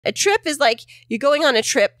A trip is like you're going on a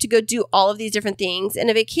trip to go do all of these different things. And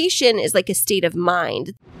a vacation is like a state of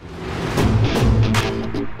mind.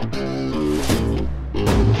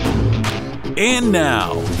 And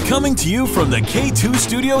now, coming to you from the K2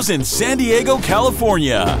 Studios in San Diego,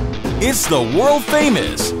 California, it's the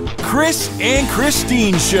world-famous Chris and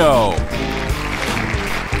Christine Show.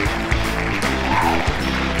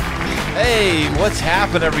 Hey, what's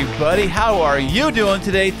happening, everybody? How are you doing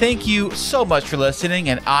today? Thank you so much for listening,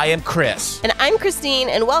 and I am Chris. And I'm Christine,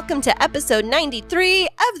 and welcome to episode 93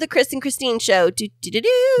 of the Chris and Christine Show.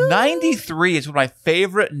 93 is one of my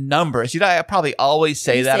favorite numbers. You know, I probably always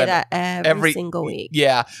say that every single week.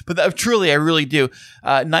 Yeah, but truly, I really do.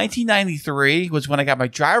 1993 was when I got my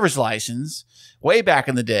driver's license, way back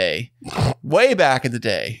in the day. Way back in the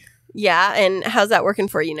day. Yeah, and how's that working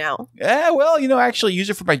for you now? Yeah, well, you know, I actually use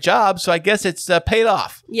it for my job, so I guess it's paid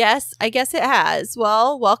off. Yes, I guess it has.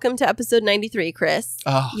 Well, welcome to episode 93, Chris.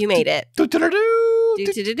 Oh, you made it. 7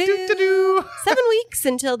 weeks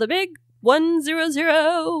until the big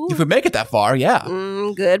 100. If we make it that far, yeah.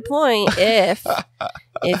 Good point. If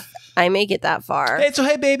I make it that far.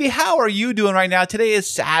 Hey, baby, how are you doing right now? Today is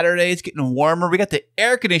Saturday. It's getting warmer. We got the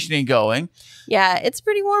air conditioning going. Yeah, it's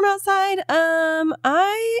pretty warm outside.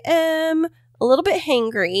 I am a little bit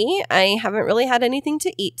hangry. I haven't really had anything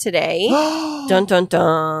to eat today. Dun, dun,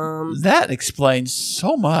 dun. That explains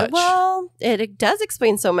so much. Well, it does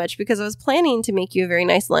explain so much because I was planning to make you a very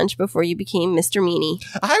nice lunch before you became Mr. Meanie.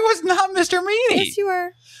 I was not Mr. Meanie. Yes, you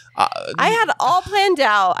were. I had all planned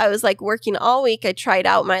out. I was like working all week. I tried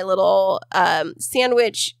out my little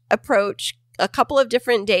sandwich approach a couple of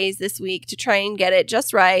different days this week to try and get it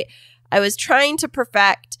just right. I was trying to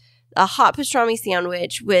perfect a hot pastrami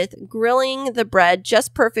sandwich with grilling the bread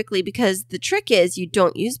just perfectly because the trick is you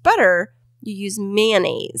don't use butter, you use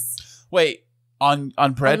mayonnaise. Wait, on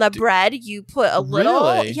bread? On the bread, you put a little.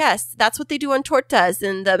 Really? Yes, that's what they do on tortas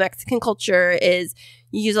in the Mexican culture is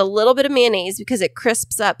you use a little bit of mayonnaise because it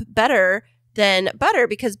crisps up better than butter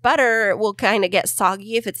because butter will kind of get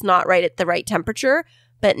soggy if it's not right at the right temperature.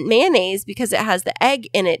 But mayonnaise, because it has the egg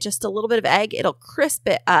in it, just a little bit of egg, it'll crisp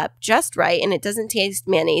it up just right. And it doesn't taste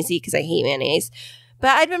mayonnaise-y because I hate mayonnaise. But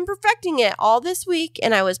I'd been perfecting it all this week,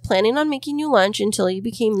 and I was planning on making you lunch until you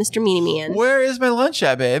became Mr. Meanie Man. Where is my lunch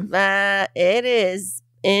at, babe? It is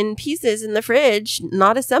in pieces in the fridge,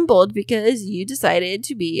 not assembled because you decided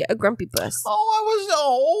to be a grumpy puss.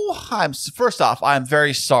 First off, I'm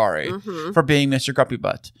very sorry for being Mr. Grumpy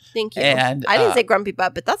Butt. Thank you. And I didn't say grumpy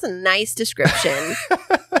butt, but that's a nice description.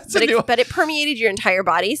 But it permeated your entire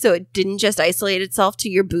body, so it didn't just isolate itself to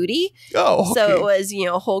your booty. Oh, okay. So it was,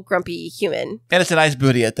 a whole grumpy human. And it's a nice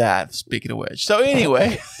booty at that, speaking of which. So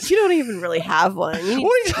anyway. You don't even really have one.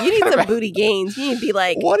 You need some booty gains. You need to be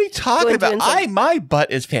like... What are you talking about? My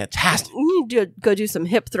butt is fantastic. You need to go do some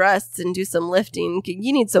hip thrusts and do some lifting.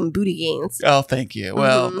 You need some booty gains. Oh, thank you.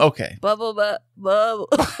 Well, okay. Bubble. Other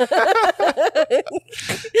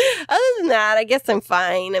than that, I guess I'm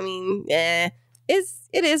fine. I mean, it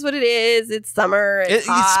is what it is. It's summer. It's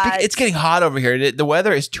hot. It's getting hot over here. The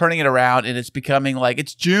weather is turning it around, and it's becoming like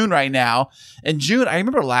it's June right now. And June, I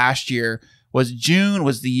remember last year was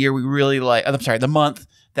the year we really the month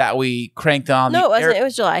that we cranked on. No, it wasn't. It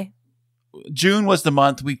was July. June was the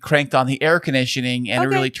month we cranked on the air conditioning and it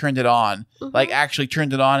really turned it on. Like actually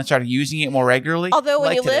turned it on and started using it more regularly. Although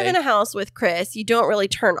when you live in a house with Chris, you don't really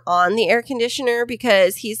turn on the air conditioner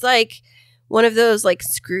because he's like one of those like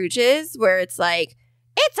Scrooges where it's like,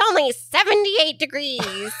 it's only 78 degrees.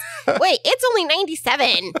 Wait, it's only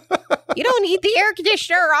 97. You don't need the air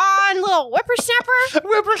conditioner on, little whippersnapper.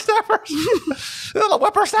 Little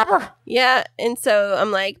whippersnapper. Yeah, and so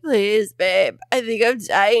I'm like, please, babe, I think I'm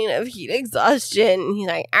dying of heat exhaustion. And he's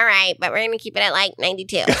like, all right, but we're going to keep it at like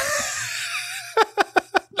 92.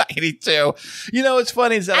 92. You know, what's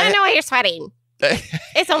funny is that I don't know why you're sweating.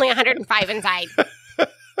 It's only 105 inside.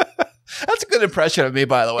 That's a good impression of me,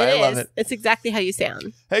 by the way. I love it. It's exactly how you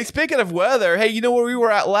sound. Hey, speaking of weather, hey, you know where we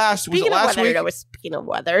were at last? Speaking of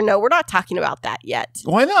weather, no, we're not talking about that yet.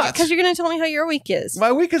 Why not? Because you're going to tell me how your week is.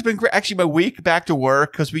 My week has been great. Actually, my week back to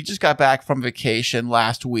work, because we just got back from vacation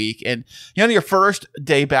last week. And, your first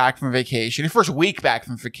day back from vacation, your first week back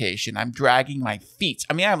from vacation, I'm dragging my feet.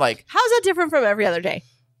 I mean, I'm like... How's that different from every other day?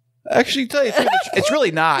 Actually, tell you the truth, it's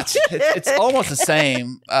really not. It's almost the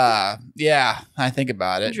same. Yeah, I think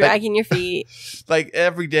about it. Dragging your feet. Like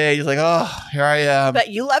every day, you're like, oh, here I am. But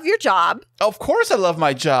you love your job. Of course I love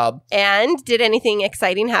my job. And did anything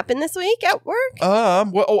exciting happen this week at work?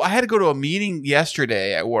 Well, I had to go to a meeting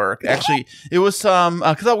yesterday at work. Actually, it was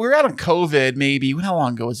because we were out on COVID maybe. How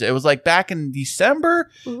long ago was it? It was like back in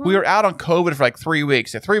December. Mm-hmm. We were out on COVID for like 3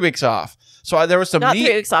 weeks. 3 weeks off. So there was some Not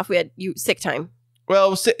 3 weeks off. We had sick time. Well, it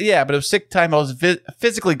was, yeah, but it was sick time. I was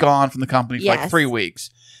physically gone from the company for like 3 weeks.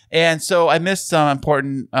 And so I missed some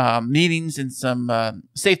important meetings and some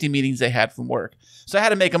safety meetings they had from work. So I had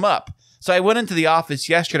to make them up. So I went into the office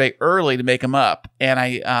yesterday early to make them up. And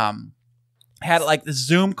I had like the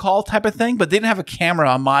Zoom call type of thing, but they didn't have a camera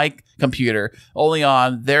on my computer, only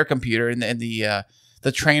on their computer and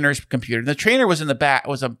the trainer's computer. And the trainer was in the back,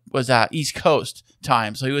 was East Coast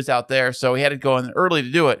time. So he was out there. So he had to go in early to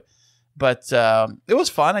do it. But it was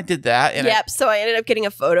fun. I did that. And so I ended up getting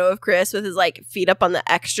a photo of Chris with his like feet up on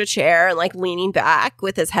the extra chair and like leaning back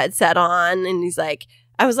with his headset on. And he's like,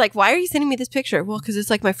 I was like, why are you sending me this picture? Well, because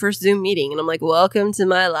it's like my first Zoom meeting. And I'm like, welcome to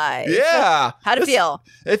my life. Yeah. How'd it feel?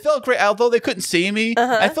 It felt great. Although they couldn't see me.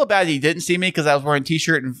 I feel bad he didn't see me because I was wearing a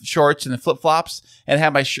t-shirt and shorts and flip-flops and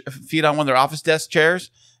had my feet on one of their office desk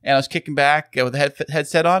chairs. And I was kicking back with the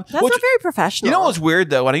headset on. That's not very professional. You know what's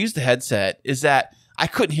weird, though? When I use the headset is that I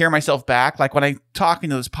couldn't hear myself back. Like when I'm talking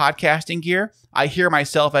to this podcasting gear, I hear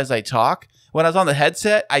myself as I talk. When I was on the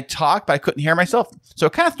headset, I talked, but I couldn't hear myself. So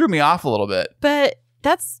it kind of threw me off a little bit. But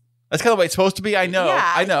that's kind of the way it's supposed to be. I know.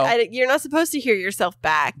 Yeah, I know. You're not supposed to hear yourself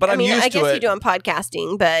back. But I guess you do on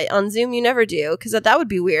podcasting, but on Zoom you never do, because that would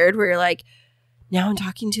be weird where you're like, now I'm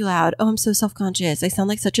talking too loud. Oh, I'm so self-conscious. I sound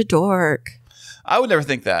like such a dork. I would never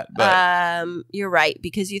think that. But you're right,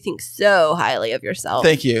 because you think so highly of yourself.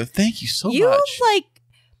 Thank you. Thank you so much.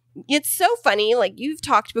 It's so funny. Like, you've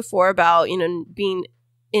talked before about, being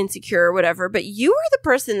insecure or whatever, but you are the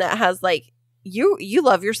person that has like, you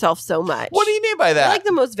love yourself so much. What do you mean by that? You're like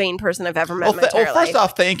the most vain person I've ever met in my entire life. First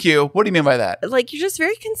off, thank you. What do you mean by that? Like, you're just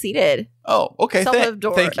very conceited. Oh, okay. Thank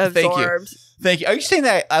you. Thank you. Are you saying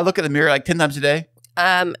that I look in the mirror like 10 times a day?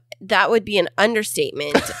 That would be an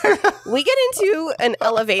understatement. We get into an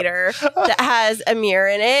elevator that has a mirror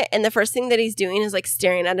in it, and the first thing that he's doing is like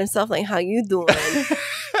staring at himself like, how you doing?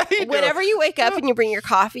 Whenever you wake up and you bring your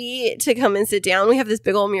coffee to come and sit down, we have this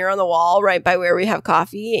big old mirror on the wall right by where we have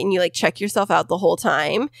coffee, and you like check yourself out the whole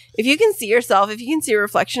time. If you can see yourself, if you can see a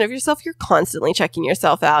reflection of yourself, you're constantly checking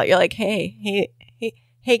yourself out. You're like,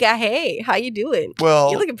 hey, guy, hey, how you doing?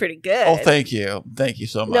 Well, you're looking pretty good. Oh, thank you. Thank you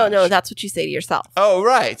so much. No, that's what you say to yourself. Oh,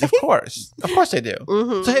 right. Of course. Of course I do.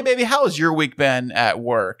 Mm-hmm. So, hey, baby, how has your week been at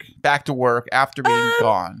work? Back to work after being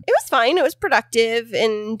gone? It was fine. It was productive.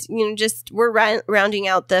 And, just we're rounding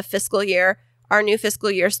out the fiscal year. Our new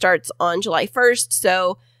fiscal year starts on July 1st.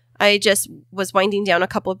 So I just was winding down a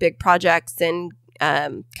couple of big projects and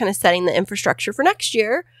kind of setting the infrastructure for next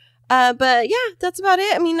year. But yeah, that's about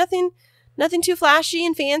it. I mean, nothing too flashy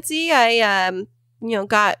and fancy. I,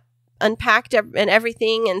 got unpacked and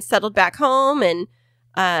everything and settled back home and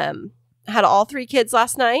had all 3 kids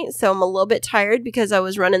last night. So I'm a little bit tired because I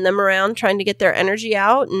was running them around trying to get their energy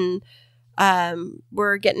out. And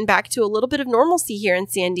we're getting back to a little bit of normalcy here in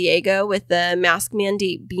San Diego with the mask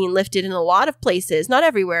mandate being lifted in a lot of places. Not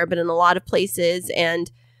everywhere, but in a lot of places. And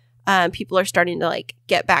people are starting to like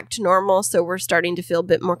get back to normal. So we're starting to feel a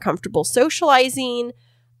bit more comfortable socializing.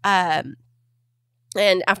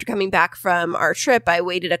 And after coming back from our trip, I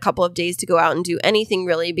waited a couple of days to go out and do anything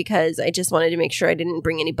really because I just wanted to make sure I didn't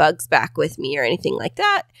bring any bugs back with me or anything like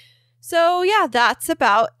that. So yeah, that's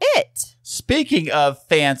about it. Speaking of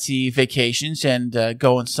fancy vacations and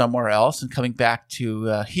going somewhere else and coming back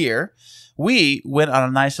to here, we went on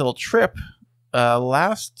a nice little trip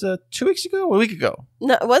last 2 weeks ago, or a week ago.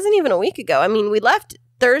 No, it wasn't even a week ago. I mean, we left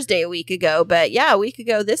Thursday a week ago, but yeah, a week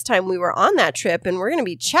ago this time we were on that trip and we're going to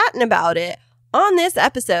be chatting about it on this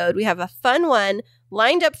episode. We have a fun one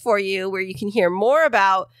lined up for you where you can hear more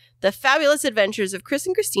about the fabulous adventures of Chris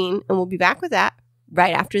and Christine, and we'll be back with that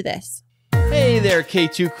right after this. Hey there,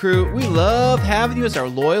 K2 crew. We love having you as our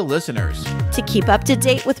loyal listeners. To keep up to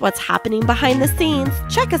date with what's happening behind the scenes,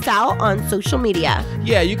 check us out on social media.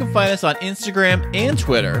 Yeah, you can find us on Instagram and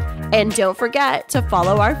Twitter. And don't forget to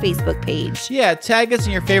follow our Facebook page. Yeah, tag us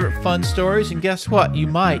in your favorite fun stories, and guess what? You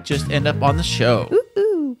might just end up on the show.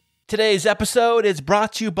 Ooh. Today's episode is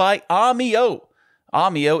brought to you by Omio.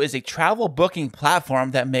 Omio is a travel booking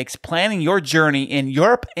platform that makes planning your journey in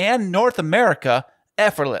Europe and North America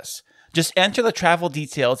effortless. Just enter the travel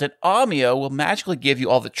details and Omio will magically give you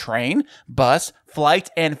all the train, bus, flight,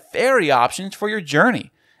 and ferry options for your journey.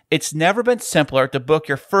 It's never been simpler to book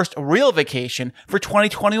your first real vacation for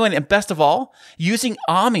 2021. And best of all, using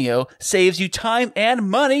Omio saves you time and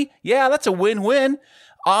money. Yeah, that's a win-win.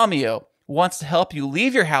 Omio wants to help you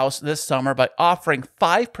leave your house this summer by offering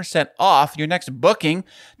 5% off your next booking.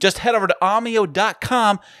 Just head over to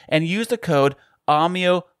omio.com and use the code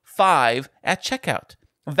OMIO5 at checkout.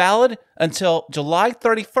 Valid until July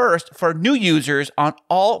 31st for new users on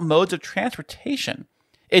all modes of transportation.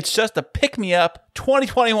 It's just a pick-me-up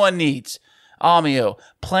 2021 needs. Omio.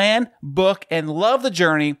 Plan, book, and love the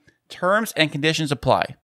journey. Terms and conditions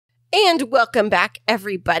apply. And welcome back,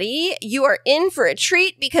 everybody. You are in for a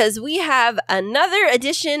treat because we have another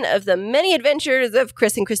edition of the many adventures of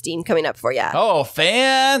Chris and Christine coming up for you. Oh,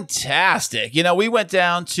 fantastic. You know, we went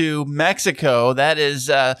down to Mexico. That is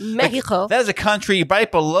Mexico. That is a country right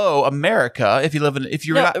below America.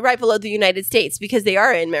 Right below the United States because they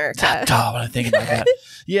are in America. Oh, when I think about that.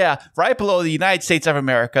 Yeah, right below the United States of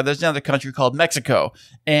America, there's another country called Mexico.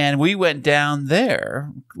 And we went down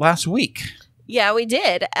there last week. Yeah, we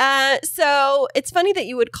did. So it's funny that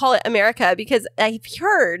you would call it America because I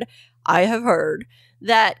have heard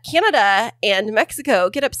that Canada and Mexico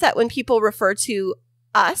get upset when people refer to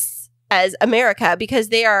us as America because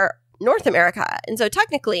they are North America. And so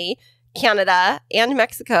technically, Canada and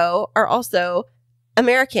Mexico are also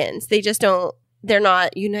Americans. They're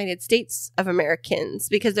not United States of Americans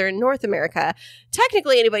because they're in North America.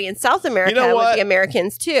 Technically, anybody in South America would be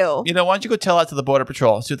Americans too. You know, why don't you go tell that to the Border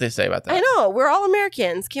Patrol? See what they say about that. I know. We're all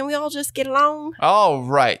Americans. Can we all just get along? All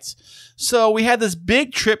right. So we had this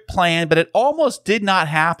big trip planned, but it almost did not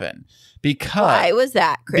happen. Why was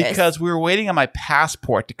that, Chris? Because we were waiting on my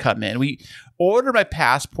passport to come in. We ordered my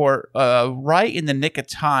passport right in the nick of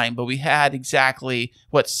time, but we had exactly,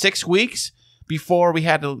 6 weeks? Before we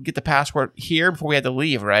had to get the passport here, before we had to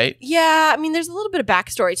leave, right? Yeah, I mean, there's a little bit of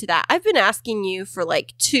backstory to that. I've been asking you for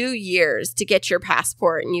like 2 years to get your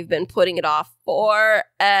passport, and you've been putting it off forever.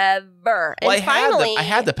 Well, and I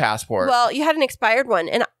had the passport. Well, you had an expired one,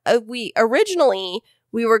 and we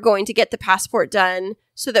were going to get the passport done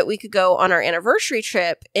so that we could go on our anniversary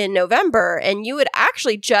trip in November, and you had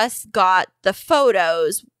actually just got the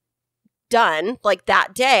photos done like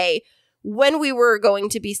that day when we were going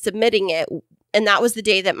to be submitting it. And that was the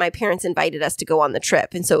day that my parents invited us to go on the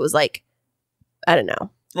trip. And so it was like, I don't know.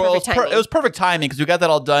 Well, it was perfect timing because we got that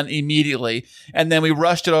all done immediately. And then we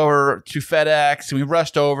rushed it over to FedEx and we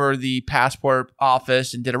rushed over the passport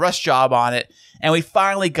office and did a rush job on it. And we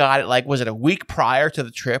finally got it, was it a week prior to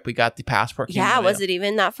the trip? We got the passport. Yeah, was it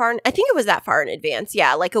even that far? I think it was that far in advance.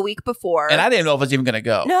 Yeah, like a week before. And I didn't know if it was even going to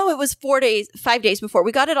go. No, it was 5 days before.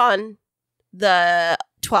 We got it on the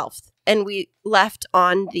 12th. And we got it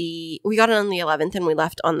on the 11th and we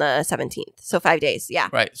left on the 17th. So 5 days. Yeah.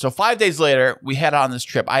 Right. So 5 days later, we head on this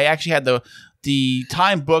trip. I actually had the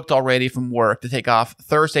time booked already from work to take off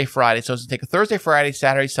Thursday, Friday. So it's going to take a Thursday, Friday,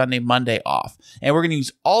 Saturday, Sunday, Monday off. And we're going to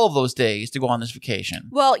use all of those days to go on this vacation.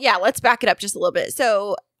 Well, yeah, let's back it up just a little bit.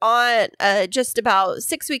 So on just about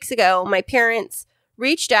 6 weeks ago, my parents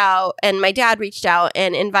reached out and my dad reached out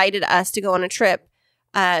and invited us to go on a trip.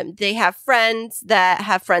 They have friends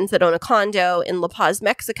that own a condo in Paz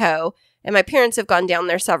Mexico, and my parents have gone down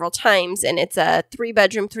there several times, and it's a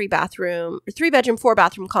 3-bedroom, 4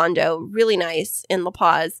 bathroom condo, really nice in La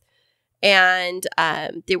Paz. And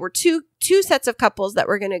there were two sets of couples that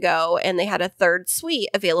were going to go, and they had a third suite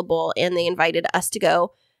available, and they invited us to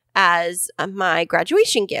go as my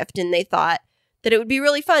graduation gift, and they thought that it would be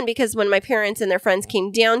really fun because when my parents and their friends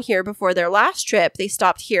came down here before their last trip, they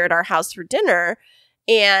stopped here at our house for dinner.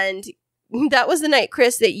 And that was the night,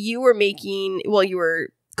 Chris, that you were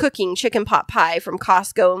cooking chicken pot pie from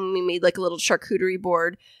Costco, and we made like a little charcuterie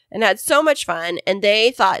board and had so much fun. And they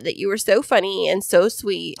thought that you were so funny and so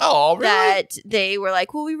sweet that they were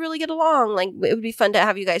like, well, we really get along. Like, it would be fun to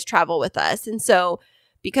have you guys travel with us. And so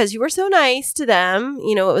because you were so nice to them,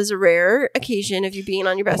 it was a rare occasion of you being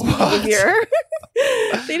on your best behavior.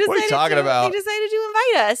 What are you talking about? They decided to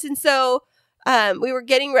invite us. And so we were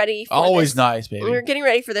getting ready for nice, baby. We were getting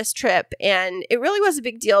ready for this trip, and it really was a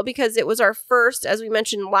big deal because it was our first, as we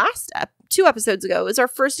mentioned last 2 episodes ago, it was our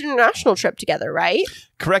first international trip together, right?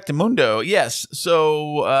 Correctamundo, yes.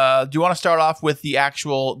 So do you want to start off with the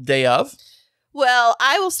actual day of? Well,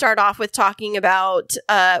 I will start off with talking about,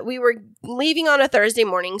 we were leaving on a Thursday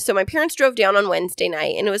morning, so my parents drove down on Wednesday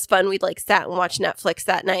night, and it was fun. We'd sat and watched Netflix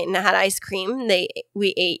that night and had ice cream.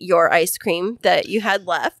 We ate your ice cream that you had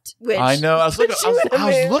left. Which I know. I was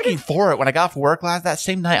looking for it when I got off work that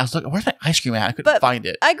same night. I was looking, where's my ice cream at? I couldn't find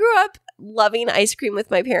it. I grew up loving ice cream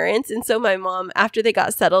with my parents. And so my mom, after they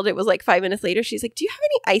got settled, it was like 5 minutes later, she's like, do you have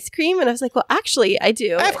any ice cream? And I was like, well, actually, I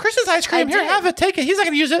do. I have Chris's ice cream. Here, have it. Take it. He's not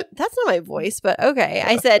going to use it. That's not my voice, but okay.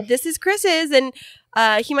 I said, this is Chris's, and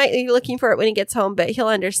he might be looking for it when he gets home, but he'll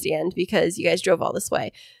understand because you guys drove all this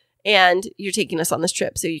way and you're taking us on this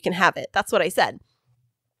trip so you can have it. That's what I said.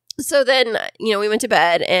 So then, we went to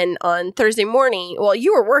bed, and on Thursday morning, well,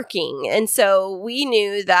 you were working. And so we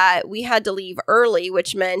knew that we had to leave early,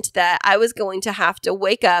 which meant that I was going to have to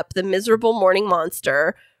wake up the miserable morning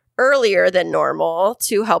monster earlier than normal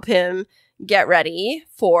to help him get ready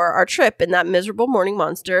for our trip. And that miserable morning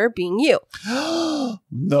monster being you.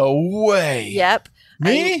 No way. Yep.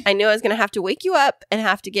 Me? I knew I was going to have to wake you up and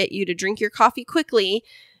have to get you to drink your coffee quickly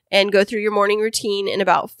and go through your morning routine in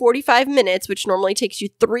about 45 minutes, which normally takes you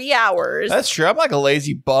 3 hours. That's true. I'm like a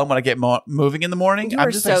lazy bum when I get moving in the morning.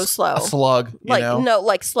 I'm just so slow. A slug,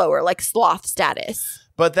 like slower, like sloth status.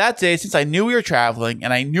 But that day, since I knew we were traveling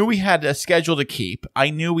and I knew we had a schedule to keep,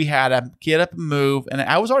 I knew we had to get up and move, and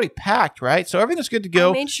I was already packed, right? So everything was good to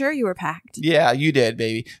go. I made sure you were packed. Yeah, you did,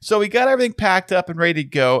 baby. So we got everything packed up and ready to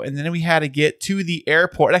go, and then we had to get to the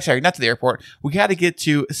airport. Actually, not to the airport. We had to get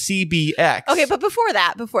to CBX. Okay, but before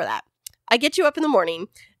that, I get you up in the morning,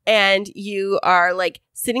 and you are like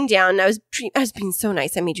sitting down. And I was being so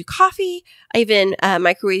nice. I made you coffee. I even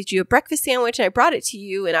microwaved you a breakfast sandwich, and I brought it to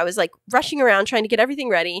you. And I was like rushing around trying to get everything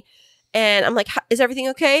ready. And I'm like, is everything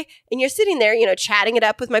okay? And you're sitting there, chatting it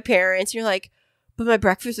up with my parents. And you're like, but my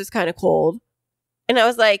breakfast is kind of cold. And I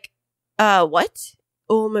was like, what?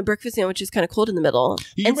 Oh, my breakfast sandwich is kind of cold in the middle.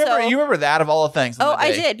 You remember that of all the things? Oh,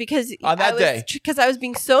 I did, because on that day, because I was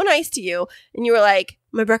being so nice to you, and you were like,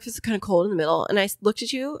 my breakfast is kind of cold in the middle. And I looked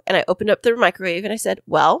at you, and I opened up the microwave, and I said,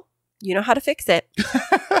 well, you know how to fix it.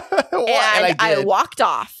 And I walked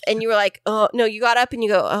off, and you were like, oh, no, you got up and you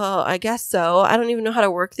go, oh, I guess so. I don't even know how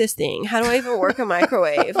to work this thing. How do I even work a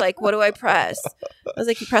microwave? Like, what do I press? I was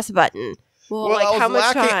like, you press a button. Well, like, how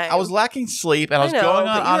much time? I was lacking sleep, and I was going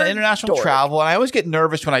on international travel, and I always get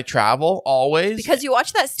nervous when I travel, always. Because you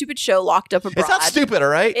watch that stupid show, Locked Up Abroad. It's not stupid, all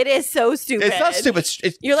right? It is so stupid. It's not stupid.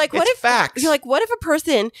 You're like, what if facts? You're like, what if a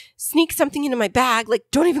person sneaks something into my bag? Like,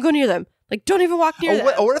 don't even go near them. Like, don't even walk near them.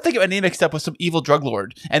 Or what if they get my name mixed up with some evil drug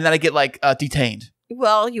lord, and then I get like detained?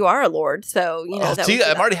 Well, you are a lord, so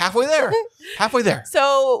I'm already halfway there. Halfway there.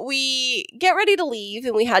 So we get ready to leave,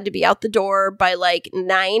 and we had to be out the door by like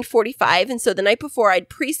 9:45. And so the night before, I'd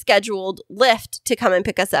pre-scheduled Lyft to come and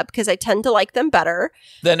pick us up because I tend to like them better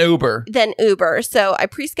than Uber. So I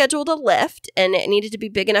pre-scheduled a Lyft, and it needed to be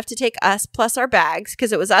big enough to take us plus our bags,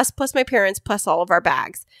 because it was us plus my parents plus all of our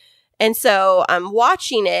bags. And so I'm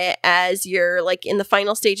watching it as you're like in the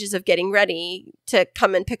final stages of getting ready to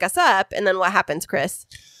come and pick us up. And then what happens, Chris?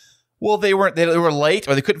 Well, they were late,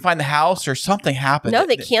 or they couldn't find the house, or something happened. No,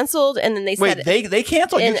 they canceled, and then they said they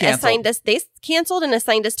canceled. You canceled. They canceled and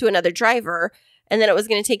assigned us to another driver, and then it was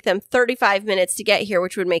going to take them 35 minutes to get here,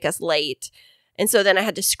 which would make us late. And so then I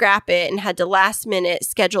had to scrap it and had to last minute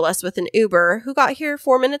schedule us with an Uber, who got here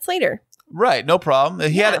 4 minutes later. Right, no problem.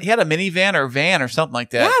 He had a minivan or van or something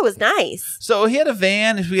like that. Yeah, it was nice. So he had a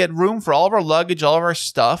van. We had room for all of our luggage, all of our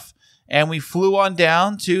stuff, and we flew on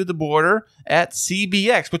down to the border at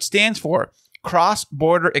CBX, which stands for Cross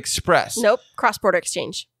Border Express. Nope, Cross Border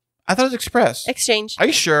Exchange. I thought it was Express. Exchange. Are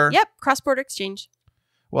you sure? Yep, Cross Border Exchange.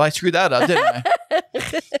 Well, I screwed that up, didn't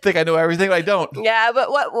I? Think I know everything, but I don't. Yeah, but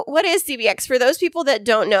what is CBX? For those people that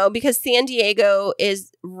don't know, because San Diego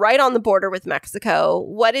is right on the border with Mexico,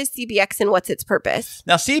 what is CBX and what's its purpose?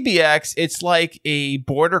 Now, CBX, it's like a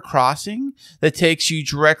border crossing that takes you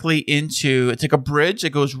directly into, it's like a bridge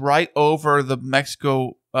that goes right over the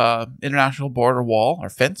Mexico international border wall or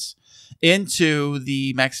fence into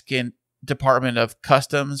the Mexican Department of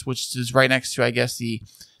Customs, which is right next to, I guess, the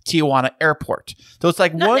Tijuana airport. So it's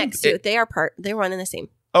like Not next to it. They run in the same.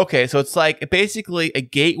 Okay, so it's like basically a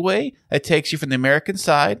gateway that takes you from the American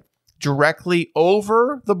side directly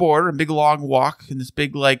over the border, a big long walk in this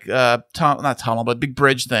big like not tunnel, but big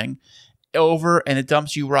bridge thing over, and it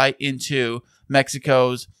dumps you right into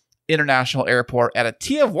Mexico's international airport at a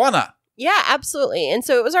Tijuana. Yeah, absolutely. And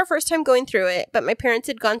so it was our first time going through it, but my parents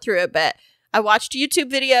had gone through it, but I watched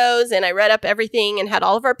YouTube videos and I read up everything and had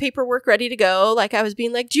all of our paperwork ready to go. Like I was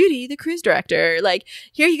being like, Judy, the cruise director, like,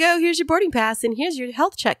 here you go. Here's your boarding pass and here's your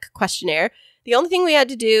health check questionnaire. The only thing we had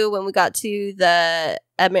to do when we got to the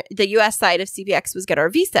U.S. side of CBX was get our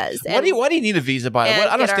visas. Why do you need a visa, by the way? I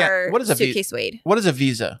don't understand. What is a suitcase weighed. What is a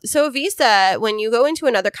visa? So a visa, when you go into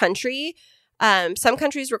another country, some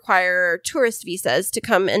countries require tourist visas to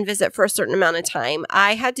come and visit for a certain amount of time.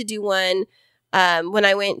 I had to do one When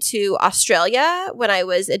I went to Australia, when I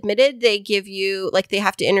was admitted, they give you, like, they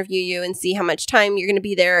have to interview you and see how much time you're going to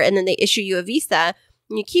be there. And then they issue you a visa.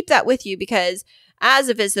 And you keep that with you because as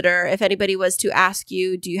a visitor, if anybody was to ask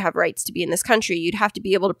you, do you have rights to be in this country? You'd have to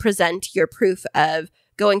be able to present your proof of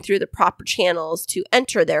going through the proper channels to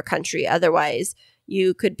enter their country. Otherwise,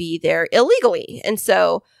 you could be there illegally. And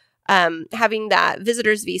so having that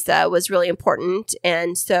visitor's visa was really important.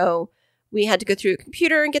 And so we had to go through a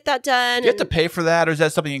computer and get that done. Do you have to pay for that, or is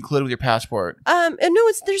that something included with your passport? And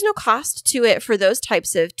no, there's no cost to it for those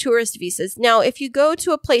types of tourist visas. Now, if you go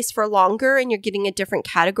to a place for longer and you're getting a different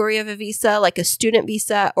category of a visa, like a student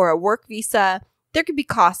visa or a work visa, there could be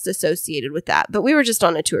costs associated with that. But we were just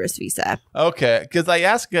on a tourist visa. Okay, because I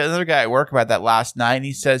asked another guy at work about that last night, and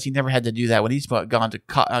he says he never had to do that when he's gone to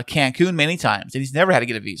Cancun many times, and he's never had to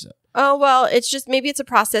get a visa. Oh, well, it's just maybe it's a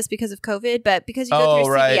process because of COVID, but because you go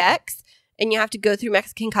through CBX and you have to go through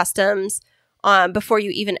Mexican customs before you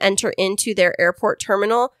even enter into their airport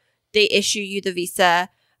terminal, they issue you the visa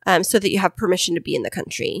so that you have permission to be in the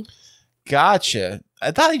country. Gotcha.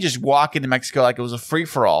 I thought you just walk into Mexico like it was a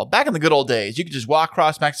free-for-all. Back in the good old days, you could just walk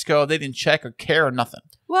across Mexico. They didn't check or care or nothing.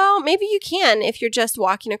 Well, maybe you can if you're just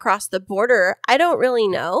walking across the border. I don't really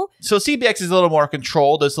know. So CBX is a little more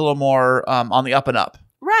controlled. It's a little more on the up and up.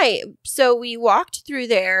 Right. So we walked through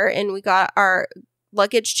there and we got our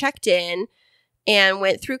luggage checked in and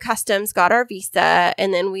went through customs, got our visa,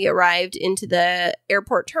 and then we arrived into the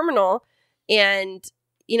airport terminal. And,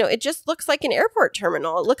 you know, it just looks like an airport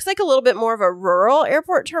terminal. It looks like a little bit more of a rural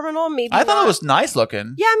airport terminal. Maybe I thought it was nice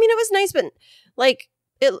looking. Yeah, I mean, it was nice, but like,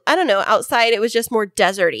 I don't know, outside it was just more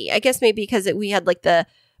deserty. I guess maybe because we had like the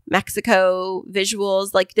Mexico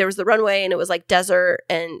visuals, like there was the runway and it was like desert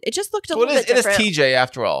and it just looked a little bit different. It is TJ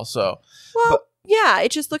after all, so. Well, yeah,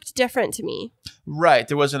 it just looked different to me. Right.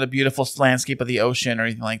 There wasn't a beautiful landscape of the ocean or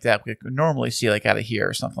anything like that we could normally see like out of here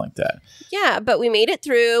or something like that. Yeah, but we made it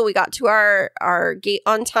through. We got to our gate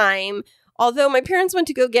on time. Although my parents went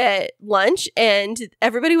to go get lunch and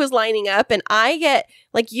everybody was lining up, and I get,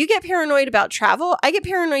 like, you get paranoid about travel. I get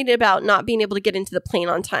paranoid about not being able to get into the plane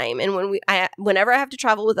on time. And whenever I have to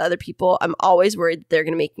travel with other people, I'm always worried they're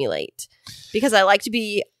going to make me late because I like to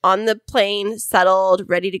be on the plane, settled,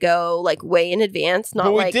 ready to go, like way in advance.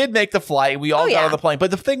 But we did make the flight. We all got on the plane. But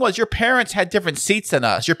the thing was, your parents had different seats than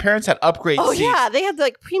us. Your parents had upgrade seats. Oh, yeah. They had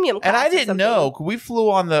like premium class. And I didn't know. We flew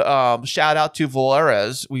on the, shout out to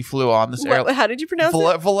Volaris. We flew on this airline. How did you pronounce it?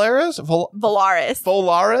 Volaris? Volaris.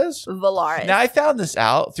 Volaris? Volaris. Now, I found this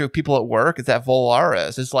out through people at work. Is that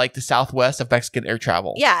Volaris is like the Southwest of Mexican air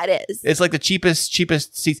travel. Yeah, it is. It's like the cheapest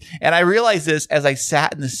seats. And I realized this as I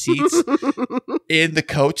sat in the seats in the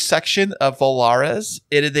coach section of Volaris.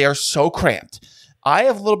 They are so cramped. I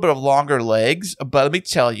have a little bit of longer legs, but let me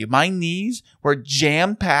tell you, my knees were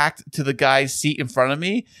jam-packed to the guy's seat in front of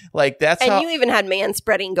me. Like, that's and you even had man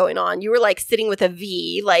spreading going on. You were like sitting with a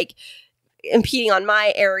V, like impeding on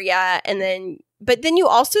my area, but then you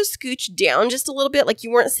also scooched down just a little bit, like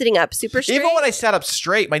you weren't sitting up super straight. Even when I sat up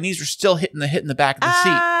straight, my knees were still hitting the back of the seat.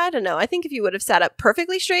 I don't know. I think if you would have sat up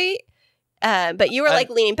perfectly straight, but you were like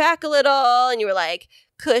leaning back a little, and you were like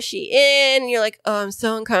cushy in, and you're like, oh, I'm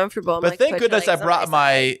so uncomfortable. But thank goodness I brought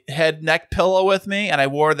my head neck pillow with me, and I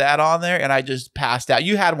wore that on there, and I just passed out.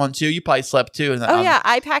 You had one too. You probably slept too. And yeah,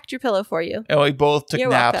 I packed your pillow for you. And we both took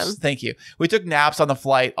naps. Welcome. Thank you. We took naps on the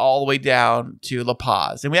flight all the way down to La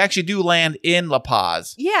Paz, and we actually do land in La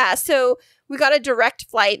Paz. Yeah, so we got a direct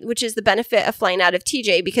flight, which is the benefit of flying out of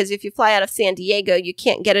TJ, because if you fly out of San Diego, you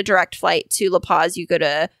can't get a direct flight to La Paz. You go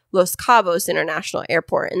to Los Cabos International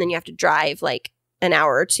Airport, and then you have to drive like an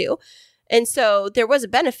hour or two. And so there was a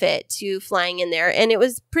benefit to flying in there, and it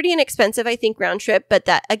was pretty inexpensive, I think, round trip. But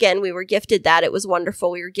that, again, we were gifted that. It was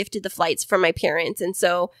wonderful. We were gifted the flights from my parents. And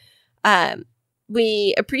so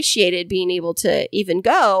we appreciated being able to even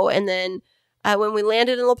go. And then when we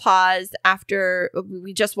landed in La Paz, after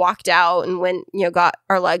we just walked out and went, got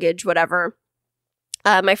our luggage, whatever,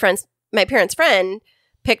 my parents' friend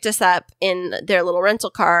picked us up in their little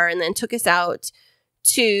rental car and then took us out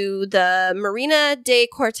to the Marina de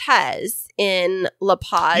Cortez in La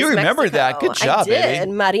Paz, You remember Mexico. that. Good job, I did.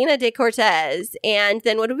 baby. Marina de Cortez. And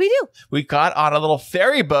then what did we do? We got on a little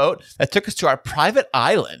ferry boat that took us to our private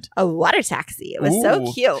island. A water taxi. It was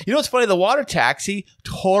so cute. You know what's funny? The water taxi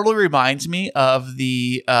totally reminds me of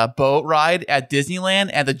the boat ride at Disneyland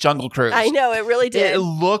and the Jungle Cruise. I know, it really did. It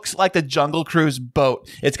looks like the Jungle Cruise boat.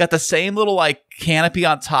 It's got the same little like canopy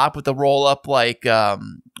on top with the roll up like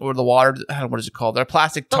or the water. I don't know, what is it called? They're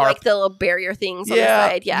plastic tarp. Like the little barrier things on the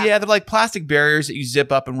side. Yeah, they're like plastic barriers that you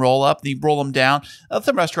zip up and roll up. And you roll them down.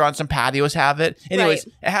 Some restaurants, some patios have it. Anyways,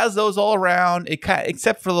 It has those all around. It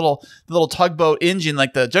except for the little tugboat engine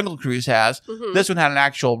like the Jungle Cruise has. This one had an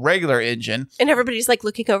actual regular engine. And everybody's like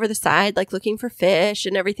looking over the side, like looking for fish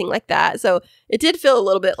and everything like that. So it did feel a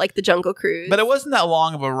little bit like the Jungle Cruise. But it wasn't that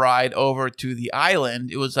long of a ride over to the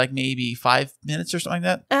island. It was like maybe 5 minutes or something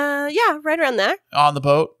like that. Yeah, right around there. On the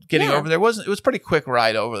boat, getting over there. It was a pretty quick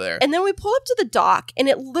ride over there. And then we pull up to the dock, and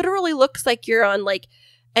it literally looks like you're on like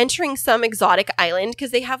entering some exotic island,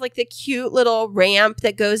 because they have like the cute little ramp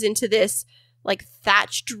that goes into this like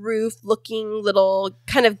thatched roof looking little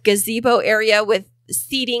kind of gazebo area with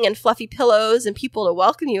seating and fluffy pillows and people to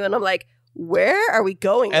welcome you. And I'm like, where are we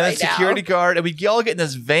going and right the security guard, and we all get in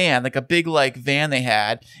this van, like a big like van they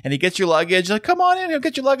had, and he gets your luggage, like, come on in, he'll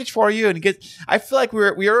get your luggage for you. And I feel like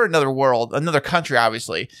we are in another world, another country,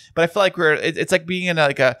 obviously, but I feel like it's like being in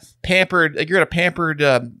a pampered, like you're at a pampered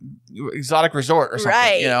exotic resort or something,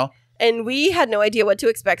 right? You know. And we had no idea what to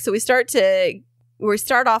expect, so we start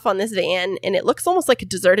off on this van, and it looks almost like a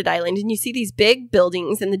deserted island, and you see these big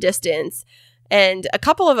buildings in the distance, and a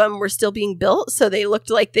couple of them were still being built, so they looked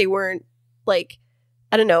like they weren't, like,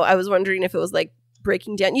 I don't know. I was wondering if it was like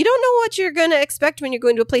breaking down. You don't know what you're going to expect when you're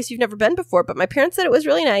going to a place you've never been before. But my parents said it was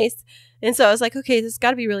really nice. And so I was like, okay, this has got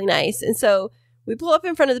to be really nice. And so we pull up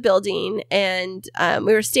in front of the building, and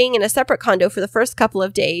we were staying in a separate condo for the first couple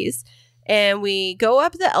of days. And we go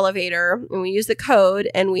up the elevator, and we use the code,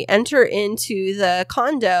 and we enter into the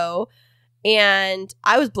condo. And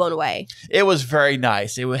I was blown away. It was very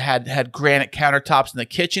nice. It had granite countertops in the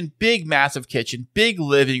kitchen, big, massive kitchen, big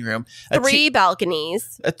living room. 3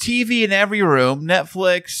 balconies. A TV in every room,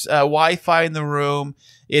 Netflix, Wi-Fi in the room.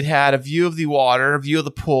 It had a view of the water, a view of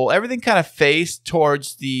the pool. Everything kind of faced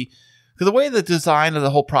towards the way the design of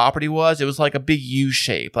the whole property was, it was like a big U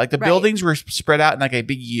shape. Like the buildings were spread out in like a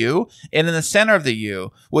big U, and in the center of the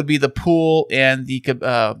U would be the pool and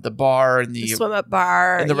the bar and the swim up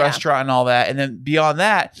bar and the restaurant and all that. And then beyond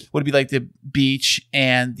that would be like the beach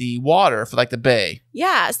and the water for like the bay.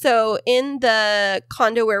 Yeah. So in the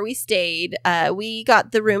condo where we stayed, we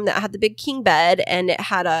got the room that had the big king bed, and it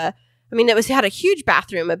had had a huge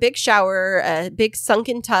bathroom, a big shower, a big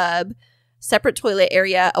sunken tub, separate toilet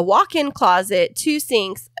area, a walk-in closet, 2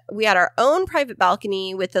 sinks. We had our own private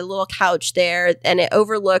balcony with a little couch there, and it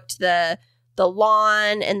overlooked the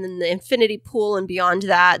lawn, and then the infinity pool, and beyond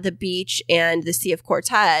that, the beach and the Sea of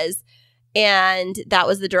Cortez. And that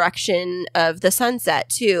was the direction of the sunset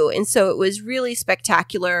too. And so it was really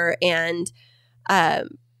spectacular, and had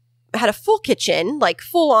a full kitchen, like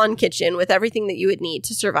full-on kitchen with everything that you would need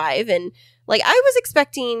to survive. And like I was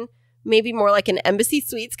expecting maybe more like an embassy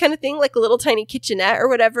suites kind of thing, like a little tiny kitchenette or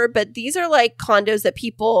whatever. But these are like condos that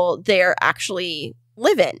people there actually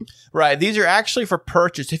live in. Right. These are actually for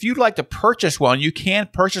purchase. If you'd like to purchase one, you can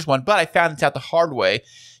purchase one. But I found this out the hard way.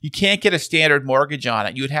 You can't get a standard mortgage on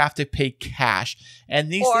it. You would have to pay cash.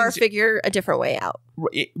 And these or things, figure a different way out.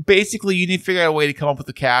 Basically, you need to figure out a way to come up with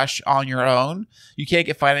the cash on your own. You can't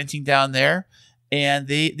get financing down there. And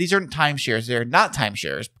these aren't timeshares. They're not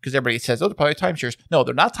timeshares, because everybody says, oh, they're probably timeshares. No,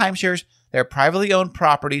 they're not timeshares. They're privately owned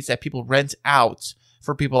properties that people rent out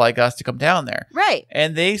for people like us to come down there. Right.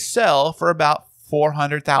 And they sell for about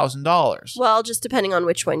 $400,000. Well, just depending on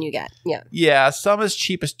which one you get. Yeah. Yeah, some as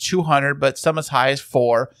cheap as $200, but some as high as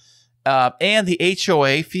 $400. And the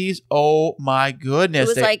HOA fees, oh my goodness.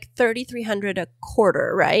 It was like $3,300 a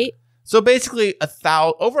quarter, right? So basically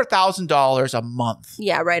over $1,000 a month.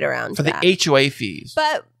 Yeah, right around for that. the HOA fees.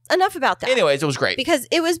 But enough about that. Anyways, it was great. Because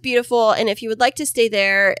it was beautiful. And if you would like to stay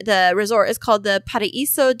there, the resort is called the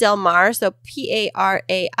Paraíso del Mar. So Paraiso.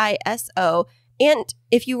 And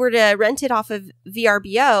if you were to rent it off of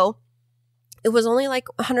VRBO, it was only like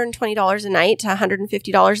 $120 a night to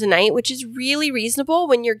 $150 a night, which is really reasonable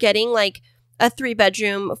when you're getting like a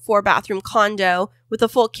 3-bedroom, 4-bathroom condo with a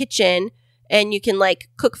full kitchen, and you can like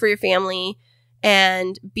cook for your family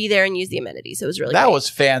and be there and use the amenities. It was really That great. was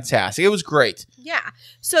fantastic. It was great. Yeah.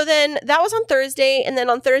 So then that was on Thursday. And then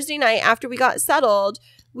on Thursday night, after we got settled,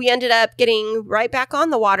 we ended up getting right back on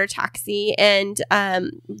the water taxi. And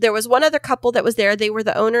there was one other couple that was there. They were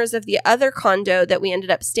the owners of the other condo that we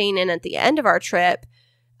ended up staying in at the end of our trip.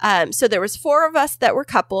 So there was 4 of us that were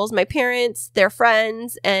couples, my parents, their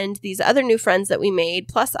friends, and these other new friends that we made,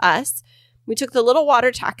 plus us. We took the little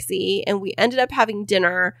water taxi, and we ended up having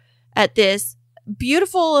dinner at this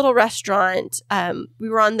beautiful little restaurant. We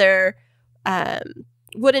were on their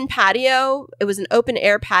wooden patio. It was an open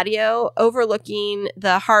air patio overlooking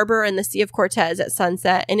the harbor and the Sea of Cortez at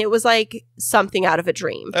sunset. And it was like something out of a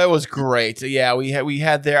dream. It was great. Yeah, we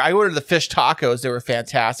had there. I ordered the fish tacos. They were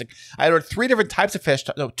fantastic. I ordered two different types of fish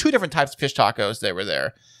tacos. They were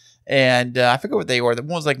there. And I forget what they were. One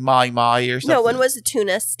was like mahi or something. No, one was a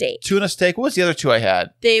tuna steak. Tuna steak. What was the other two I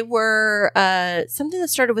had? They were something that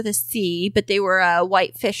started with a C, but they were a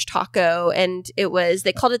white fish taco, and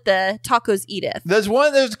they called it the Tacos Edith. There's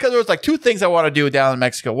because there was like two things I want to do down in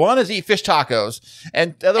Mexico. One is eat fish tacos,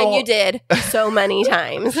 and the other you did so many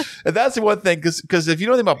times. And that's the one thing, because if you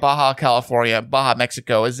know anything about Baja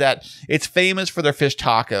Mexico, is that it's famous for their fish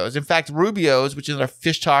tacos. In fact, Rubio's, which is a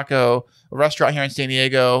fish taco restaurant here in San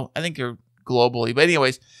Diego, I think they're globally, but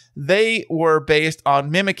anyways, they were based on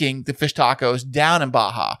mimicking the fish tacos down in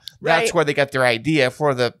Baja. That's where they got their idea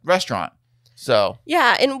for the restaurant. So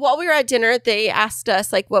yeah, and while we were at dinner, they asked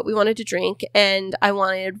us like what we wanted to drink, and I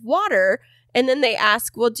wanted water. And then they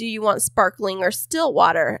asked, well, do you want sparkling or still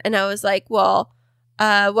water? And I was like, well,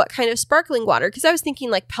 what kind of sparkling water? Because I was thinking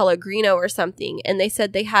like Pellegrino or something. And they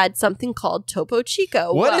said they had something called Topo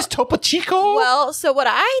Chico. What is Topo Chico? Well, so what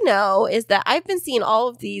I know is that I've been seeing all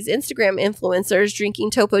of these Instagram influencers drinking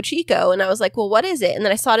Topo Chico. And I was like, well, what is it? And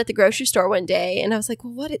then I saw it at the grocery store one day. And I was like,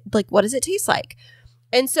 well, what does it taste like?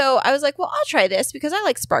 And so I was like, well, I'll try this because I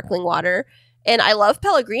like sparkling water. And I love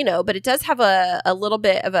Pellegrino, but it does have a little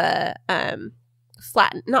bit of a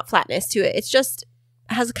not flatness to it. It's just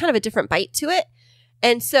has kind of a different bite to it.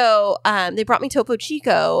 And so they brought me Topo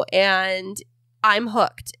Chico, and I'm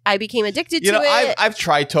hooked. I became addicted to it. I've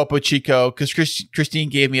tried Topo Chico because Christine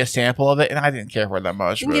gave me a sample of it, and I didn't care for it that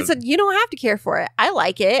much. And said, you don't have to care for it. I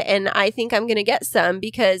like it, and I think I'm going to get some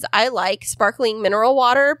because I like sparkling mineral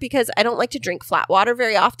water because I don't like to drink flat water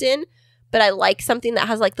very often, but I like something that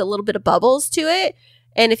has like the little bit of bubbles to it.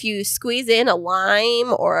 And if you squeeze in a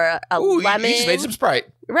lime or a lemon. You just made some Sprite.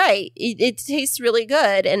 Right. It tastes really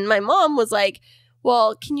good. And my mom was like,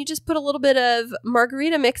 well, can you just put a little bit of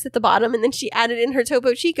margarita mix at the bottom? And then she added in her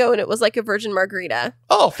Topo Chico, and it was like a virgin margarita.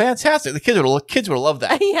 Oh, fantastic. The kids would love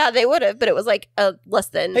that. Yeah, they would have, but it was like less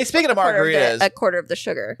than speaking of margaritas, a quarter of the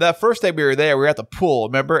sugar. That first day we were there, we were at the pool,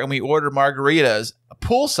 remember? And we ordered margaritas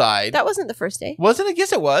poolside. That wasn't the first day. Wasn't it?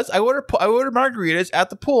 Yes, it was. I ordered margaritas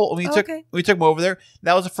at the pool, and we took them over there.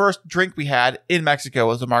 That was the first drink we had in Mexico,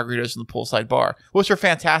 was the margaritas in the poolside bar, which were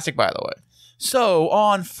fantastic, by the way. So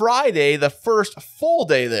on Friday, the first full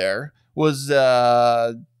day there was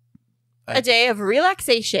a day of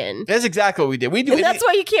relaxation. That's exactly what we did. And that's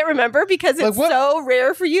why you can't remember, because it's so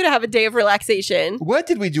rare for you to have a day of relaxation. What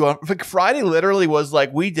did we do on Friday? Literally was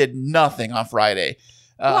like we did nothing on Friday.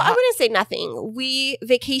 Well, I wouldn't say nothing. We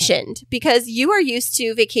vacationed because you are used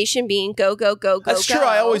to vacation being go, go, go, go, That's true.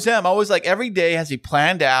 I always am. I always like every day has to be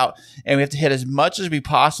planned out, and we have to hit as much as we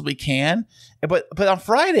possibly can. But on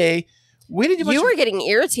Friday, we didn't do much. You were getting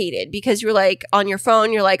irritated because you were like on your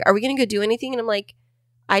phone. You're like, are we going to go do anything? And I'm like,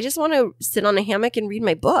 I just want to sit on a hammock and read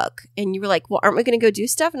my book. And you were like, well, aren't we going to go do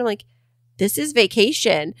stuff? And I'm like, this is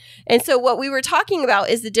vacation. And so what we were talking about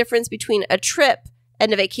is the difference between a trip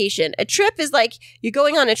and a vacation. A trip is like you're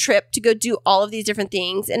going on a trip to go do all of these different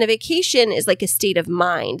things. And a vacation is like a state of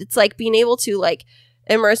mind. It's like being able to like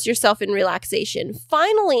immerse yourself in relaxation.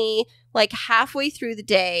 Finally, like halfway through the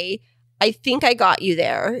day, I think I got you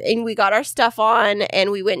there, and we got our stuff on,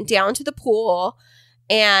 and we went down to the pool,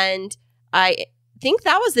 and I think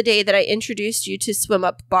that was the day that I introduced you to swim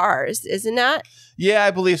up bars, isn't that? Yeah,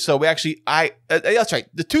 I believe so. We actually, that's right.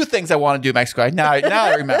 The two things I want to do in Mexico, now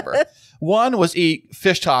I remember. One was eat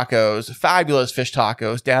fish tacos, fabulous fish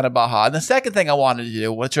tacos down in Baja. And the second thing I wanted to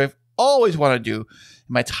do, which I've always wanted to do in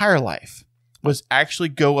my entire life, was actually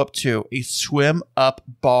go up to a swim up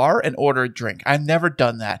bar and order a drink. I've never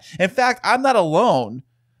done that. In fact, I'm not alone,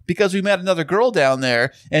 because we met another girl down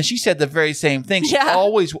there, and she said the very same thing. She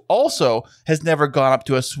always also has never gone up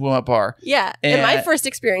to a swim up bar. Yeah. And my first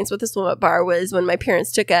experience with a swim up bar was when my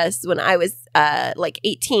parents took us when I was like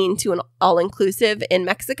 18 to an all-inclusive in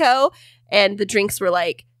Mexico, and the drinks were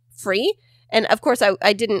like free. And of course,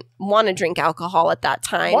 I didn't want to drink alcohol at that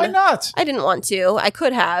time. Why not? I didn't want to. I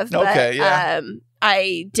could have. Okay, but,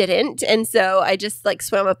 I didn't. And so I just like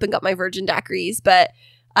swam up and got my virgin daiquiris. But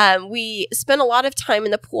we spent a lot of time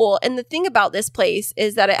in the pool. And the thing about this place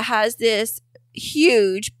is that it has this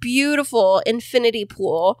huge, beautiful infinity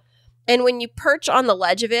pool. And when you perch on the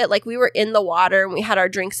ledge of it, like we were in the water and we had our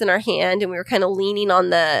drinks in our hand and we were kind of leaning on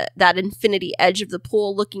that infinity edge of the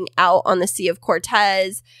pool, looking out on the Sea of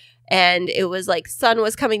Cortez. And it was like sun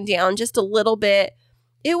was coming down just a little bit.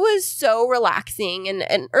 It was so relaxing.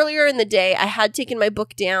 And earlier in the day, I had taken my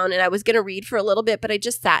book down and I was going to read for a little bit, but I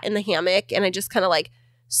just sat in the hammock and I just kind of like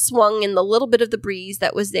swung in the little bit of the breeze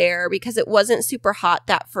that was there because it wasn't super hot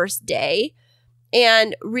that first day,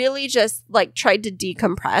 and really just like tried to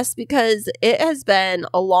decompress because it has been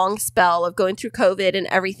a long spell of going through COVID and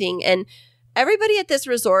everything. And everybody at this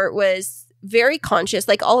resort was very conscious,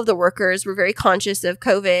 like all of the workers were very conscious of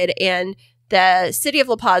COVID, and the city of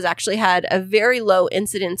La Paz actually had a very low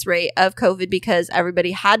incidence rate of COVID because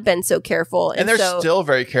everybody had been so careful. And they're still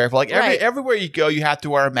very careful. Like everywhere you go, you have to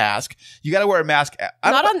wear a mask. You got to wear a mask.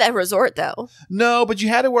 Not on that resort, though. No, but you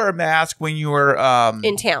had to wear a mask when you were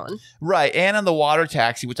in town. Right. And on the water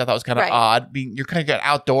taxi, which I thought was kind of odd. You're kind of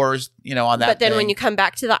outdoors, on that. But then when you come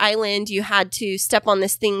back to the island, you had to step on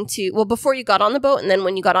this thing before you got on the boat. And then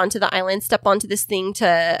when you got onto the island, step onto this thing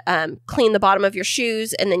to clean the bottom of your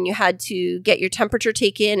shoes. And then you had to get your temperature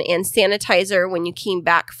taken and sanitizer when you came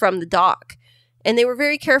back from the dock. And they were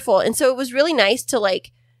very careful. And so it was really nice to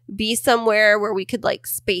like be somewhere where we could like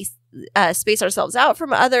space ourselves out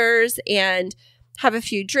from others and have a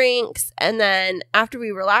few drinks. And then after we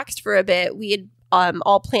relaxed for a bit, we had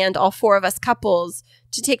all planned, all four of us couples,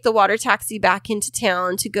 to take the water taxi back into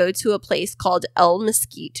town to go to a place called El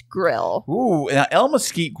Mesquite Grill. Ooh, now El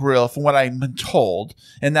Mesquite Grill, from what I've been told,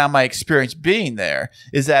 and now my experience being there,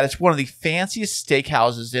 is that it's one of the fanciest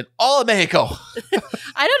steakhouses in all of Mexico.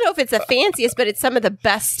 I don't know if it's the fanciest, but it's some of the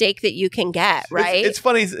best steak that you can get, right? It's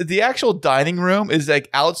funny. The actual dining room is like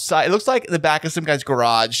outside. It looks like the back of some guy's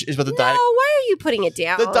garage is what the dining. No, why are you putting it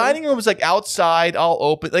down? The dining room is like outside, all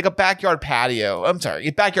open, like a backyard patio. I'm sorry,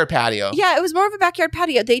 a backyard patio. Yeah, it was more of a backyard patio.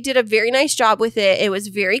 They did a very nice job with it. It was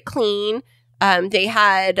very clean. They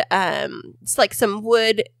had it's like some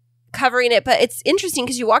wood covering it, but it's interesting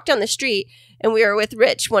because you walk down the street, and we were with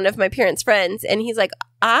Rich, one of my parents' friends, and he's like,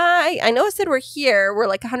 I know I said we're here, we're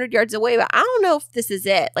like 100 yards away, but I don't know if this is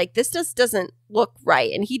it. Like, this just doesn't look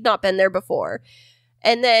right, and he'd not been there before.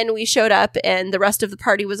 And then we showed up, and the rest of the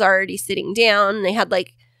party was already sitting down, and they had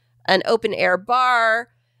like an open air bar.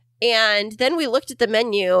 And then we looked at the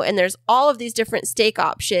menu, and there's all of these different steak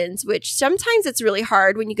options, which sometimes it's really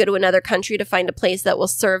hard when you go to another country to find a place that will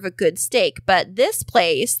serve a good steak. But this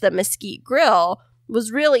place, the Mesquite Grill,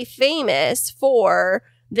 was really famous for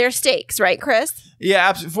their steaks, right, Chris? Yeah,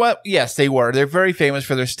 absolutely. Well, yes, they were. They're very famous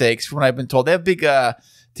for their steaks, from what I've been told. They have big,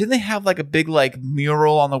 didn't they have like a big like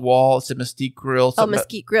mural on the wall? It's a Mesquite Grill.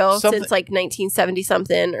 Mesquite Grill since like 1970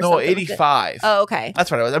 something or something. No, 85. Oh, okay. That's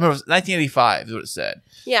what it was. I remember it was 1985 is what it said.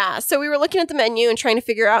 Yeah. So we were looking at the menu and trying to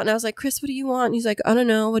figure out, and I was like, Chris, what do you want? And he's like, I don't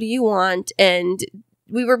know. What do you want? And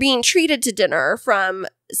we were being treated to dinner from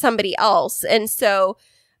somebody else. And so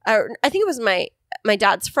I think it was my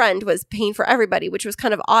dad's friend was paying for everybody, which was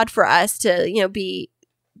kind of odd for us to, be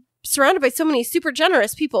surrounded by so many super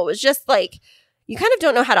generous people. It was just like, you kind of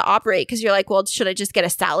don't know how to operate because you're like, well, should I just get a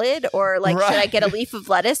salad or like, should I get a leaf of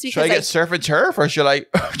lettuce? Because should I get surf and turf or should I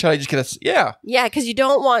just get Yeah, because you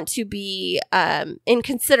don't want to be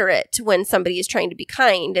inconsiderate when somebody is trying to be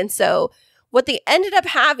kind. And so what they ended up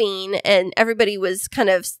having, and everybody was kind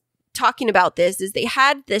of talking about this, is they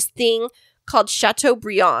had this thing called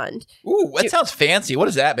Chateaubriand. Ooh, that sounds fancy. What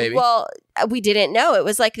is that, baby? Well, we didn't know. It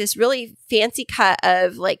was like this really fancy cut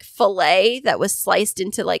of like filet that was sliced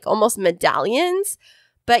into like almost medallions.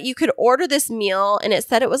 But you could order this meal, and it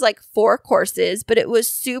said it was like 4 courses, but it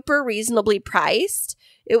was super reasonably priced.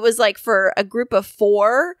 It was like for a group of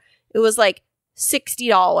 4, it was like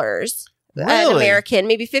 $60 really? American,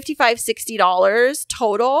 maybe $55, $60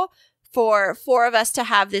 total for 4 of us to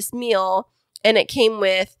have this meal. And it came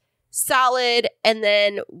with salad, and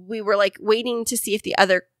then we were like waiting to see if the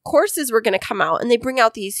other courses were going to come out, and they bring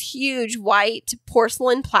out these huge white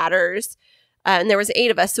porcelain platters, and there was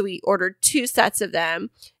 8 of us, so we ordered 2 sets of them,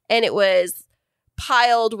 and it was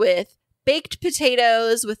piled with baked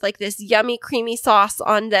potatoes with like this yummy creamy sauce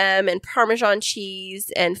on them, and Parmesan cheese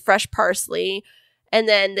and fresh parsley, and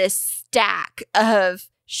then this stack of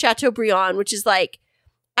Chateaubriand, which is like,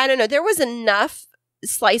 I don't know, there was enough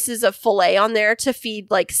slices of filet on there to feed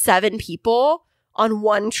like 7 people on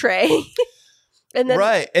one tray. And then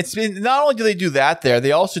right. It's been, not only do they do that there,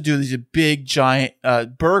 they also do these big giant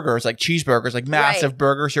burgers, like cheeseburgers, like massive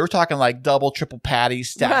burgers. So we're talking like double, triple patties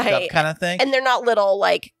stacked up kind of thing. And they're not little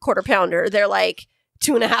like quarter pounder. They're like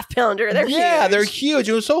 2.5 pounder. They're huge. They're huge.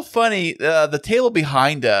 It was so funny. The table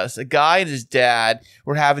behind us, a guy and his dad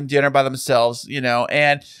were having dinner by themselves,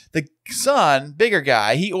 and the son, bigger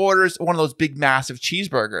guy, he orders one of those big, massive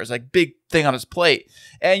cheeseburgers, like big thing on his plate.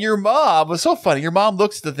 And your mom was so funny. Your mom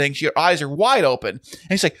looks at the thing. Her eyes are wide open.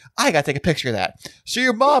 And she's like, I got to take a picture of that. So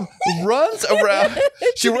your mom runs around.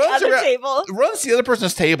 She runs to the other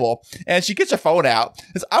person's table, and she gets her phone out.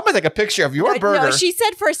 Says, I'm going to take a picture of your burger. No, she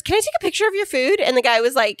said first, can I take a picture of your food? And the guy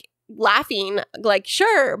was like, laughing, like,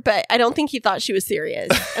 sure, but I don't think he thought she was serious.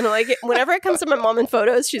 And I'm like, whenever it comes to my mom in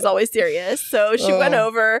photos, she's always serious. So she went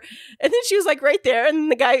over, and then she was like right there.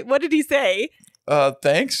 And the guy, what did he say?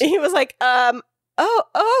 Thanks. And he was like,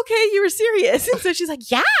 oh, okay, you were serious. And so she's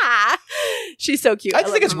like, yeah. She's so cute. I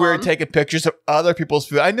just think it's weird taking pictures of other people's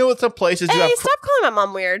food. I know in some places Hey, you have. stop calling my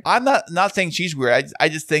mom weird. I'm not saying she's weird. I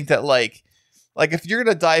just think that like if you're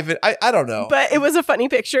gonna dive in, I don't know. But it was a funny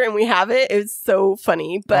picture, and we have it. It was so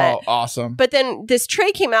funny. But awesome. But then this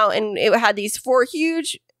tray came out, and it had these 4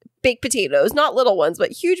 huge baked potatoes, not little ones,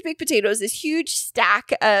 but huge baked potatoes. This huge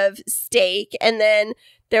stack of steak, and then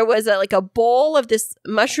there was a bowl of this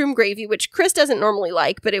mushroom gravy, which Chris doesn't normally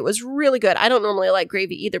like, but it was really good. I don't normally like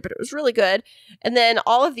gravy either, but it was really good. And then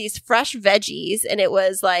all of these fresh veggies, and it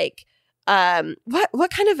was like,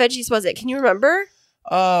 what kind of veggies was it? Can you remember?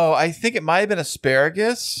 Oh, I think it might have been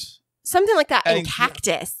asparagus. Something like that. And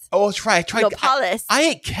cactus. Oh, that's right. I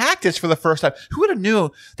ate cactus for the first time. Who would have knew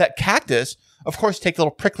that cactus, of course, take the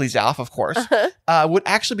little pricklies off, of course, would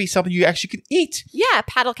actually be something you actually could eat. Yeah,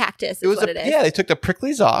 paddle cactus is what it is. Yeah, they took the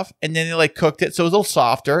pricklies off, and then they cooked it so it was a little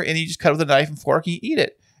softer, and you just cut it with a knife and fork and you eat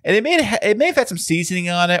it. And it may have had some seasoning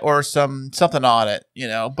on it or something on it,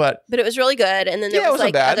 but it was really good. And then there was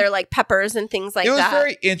other peppers and things like that. It was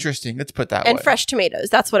very interesting. Let's put that way. And fresh tomatoes.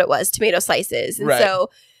 That's what it was. Tomato slices. And so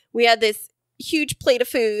we had this huge plate of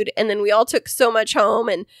food, and then we all took so much home.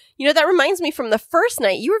 And that reminds me, from the first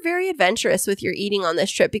night, you were very adventurous with your eating on this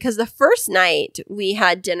trip, because the first night we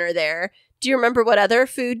had dinner there. Do you remember what other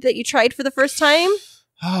food that you tried for the first time?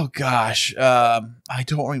 Oh gosh, I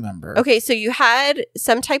don't remember. Okay, so you had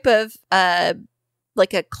some type of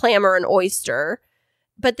like a clam or an oyster,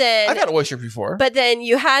 but then I've had oyster before. But then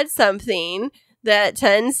you had something that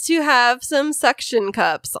tends to have some suction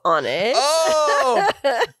cups on it. Oh,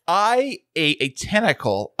 I ate a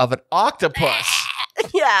tentacle of an octopus.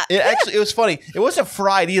 Yeah. It was funny. It wasn't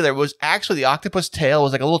fried either. It was actually the octopus tail. It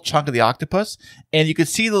was like a little chunk of the octopus. And you could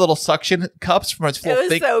see the little suction cups from its full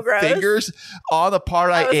fingers on the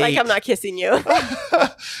part I ate. I was like, I'm not kissing you.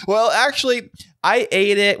 Well, actually, I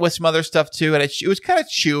ate it with some other stuff too. And it was kind of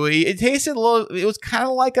chewy. It tasted it was kind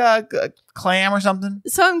of like a clam or something.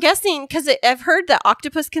 So I'm guessing, because I've heard that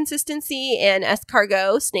octopus consistency and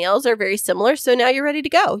escargot snails are very similar. So now you're ready to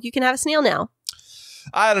go. You can have a snail now.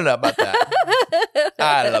 I don't know about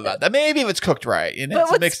that. Maybe if it's cooked right. But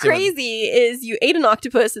what's crazy is you ate an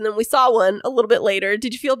octopus, and then we saw one a little bit later.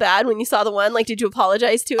 Did you feel bad when you saw the one? Like, did you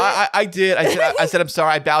apologize to it? I did. I said I'm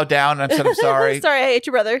sorry. I bowed down and I said I'm sorry. Sorry, I ate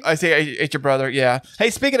your brother. I ate your brother, yeah. Hey,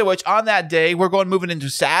 speaking of which, on that day, we're moving into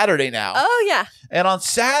Saturday now. Oh, yeah. And on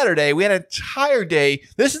Saturday, we had an entire day.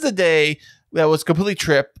 This is the day that was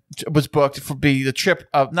was booked for the trip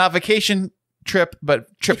of, not vacation trip, but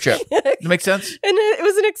trip. Does that make sense? And it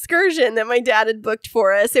was an excursion that my dad had booked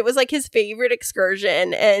for us. It was like his favorite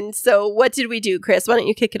excursion. And so what did we do, Chris? Why don't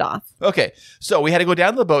you kick it off? Okay. So we had to go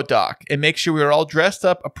down to the boat dock and make sure we were all dressed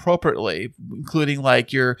up appropriately, including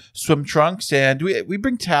like your swim trunks. And we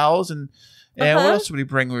bring towels and what else would we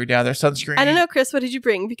bring when we were down there? Sunscreen? I don't know, Chris. What did you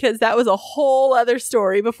bring? Because that was a whole other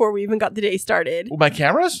story before we even got the day started. My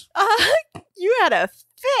cameras? You had a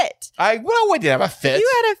fit. I didn't have a fit.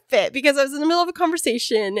 You had a fit because I was in the middle of a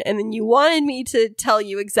conversation, and then you wanted me to tell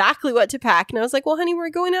you exactly what to pack. And I was like, well, honey,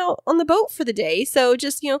 we're going out on the boat for the day. So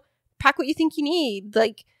just, pack what you think you need.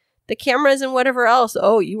 Like the cameras and whatever else.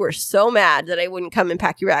 Oh, you were so mad that I wouldn't come and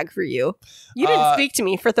pack your bag for you. You didn't speak to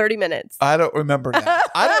me for 30 minutes. I don't remember that.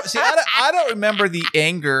 I don't remember the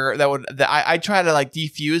anger that I try to like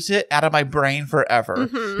defuse it out of my brain forever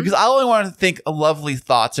because I only want to think lovely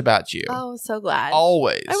thoughts about you. Oh, so glad.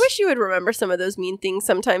 Always. I wish you would remember some of those mean things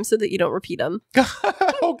sometimes so that you don't repeat them.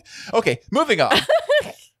 Okay, moving on.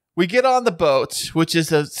 We get on the boat, which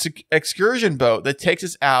is an excursion boat that takes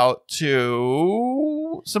us out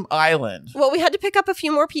to some island. Well, we had to pick up a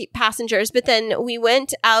few more passengers, but then we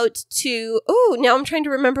went out to, now I'm trying to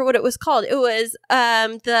remember what it was called. It was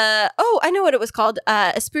I know what it was called,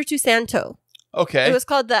 Espiritu Santo. Okay. It was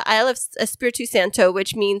called the Isle of Espiritu Santo,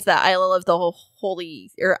 which means the Isle of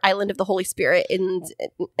the Island of the Holy Spirit in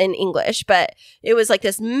English. But it was like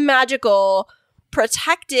this magical,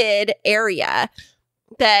 protected area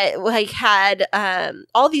that like had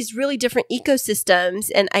all these really different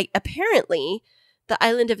ecosystems, and apparently the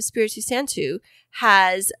island of Espiritu Santo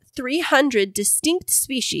has 300 distinct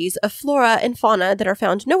species of flora and fauna that are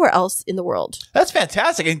found nowhere else in the world. That's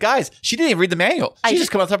fantastic. And guys, she didn't even read the manual. She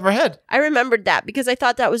just come on top of her head. I remembered that because I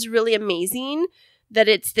thought that was really amazing that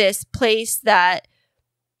it's this place that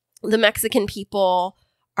the Mexican people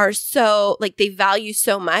are so, like, they value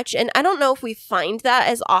so much. And I don't know if we find that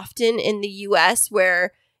as often in the US,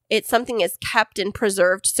 where it's something is kept and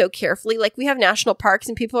preserved so carefully. Like we have national parks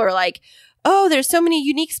and people are like, oh, there's so many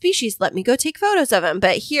unique species. Let me go take photos of them.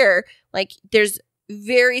 But here, like there's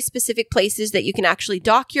very specific places that you can actually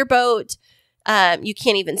dock your boat. You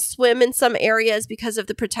can't even swim in some areas because of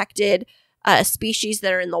the protected species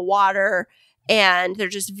that are in the water. And they're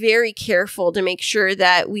just very careful to make sure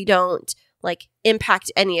that we don't like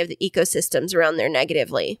impact any of the ecosystems around there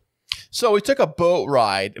negatively. So we took a boat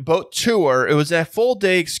ride, a boat tour. It was a full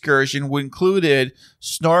day excursion. We included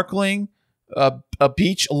snorkeling, a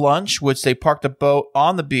beach lunch, which they parked a boat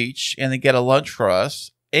on the beach and they get a lunch for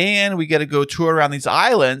us. And we get to go tour around these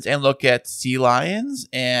islands and look at sea lions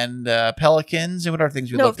and pelicans and what other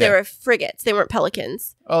things we looked at. No, they were frigates. They weren't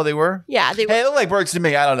pelicans. Oh, they were? Yeah, they were. Hey, they look like birds to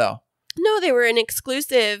me. I don't know. No, they were an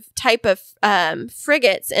exclusive type of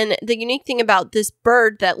frigates. And the unique thing about this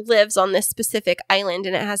bird that lives on this specific island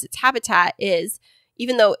and it has its habitat is,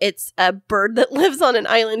 even though it's a bird that lives on an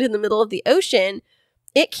island in the middle of the ocean,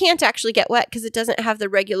 it can't actually get wet because it doesn't have the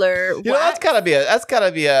regular. You know, that's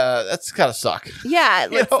gotta suck. Yeah,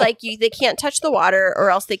 it's like they can't touch the water, or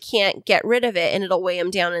else they can't get rid of it, and it'll weigh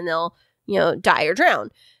them down, and they'll die or drown.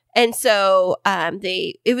 And so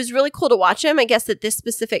it was really cool to watch them. I guess that this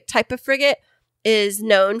specific type of frigate is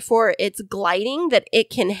known for its gliding, that it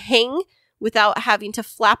can hang without having to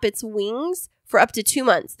flap its wings for up to 2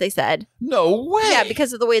 months, they said. No way. Yeah,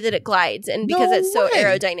 because of the way that it glides and because it's so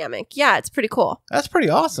aerodynamic. Yeah, it's pretty cool. That's pretty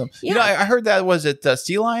awesome. Yeah. You know, I heard that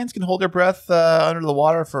sea lions can hold their breath under the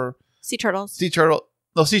water for... Sea turtles. Sea turtles.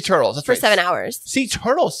 That's for right. 7 hours. Sea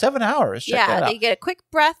turtles, 7 hours. Check that out. They get a quick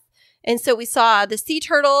breath. And so we saw the sea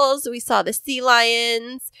turtles, we saw the sea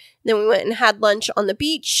lions, then we went and had lunch on the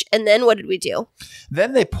beach, and then what did we do?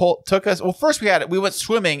 Then they took us. Well, first we went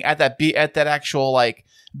swimming at that actual like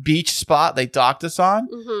beach spot they docked us on.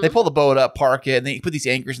 Mm-hmm. They pull the boat up, park it, and they put these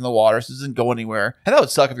anchors in the water so it doesn't go anywhere. And that would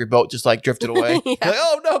suck if your boat just like drifted away. Yeah. Like,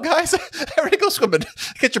 oh no, guys, everybody go swimming.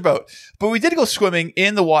 Get your boat. But we did go swimming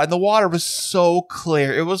in the water, and the water was so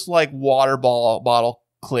clear. It was like water bottle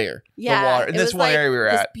clear. Yeah, the water in this one area we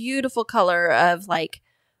were this at. Beautiful color of like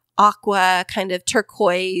aqua, kind of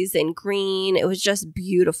turquoise and green. It was just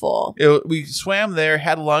beautiful. We swam there,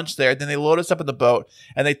 had lunch there, then they loaded us up in the boat,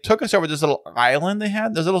 and they took us over this little island they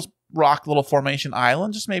had. There's a little formation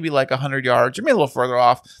island, just maybe like 100 yards, or maybe a little further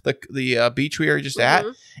off the beach we were just at.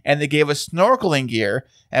 And they gave us snorkeling gear,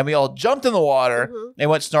 and we all jumped in the water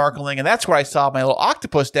and went snorkeling, and that's where I saw my little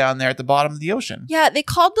octopus down there at the bottom of the ocean. Yeah, they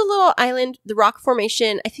called the little island, the rock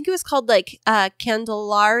formation, I think it was called like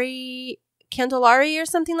Candelari or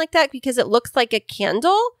something like that, because it looks like a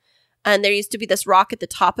candle, and there used to be this rock at the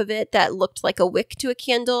top of it that looked like a wick to a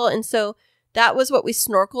candle, and so that was what we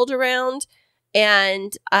snorkeled around.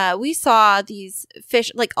 And we saw these fish,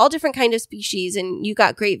 like all different kind of species, and you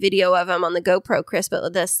got great video of them on the GoPro, Chris.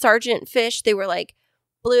 But the sergeant fish, they were like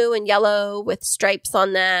blue and yellow with stripes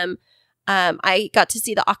on them. I got to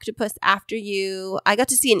see the octopus after you. I got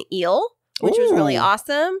to see an eel, which was really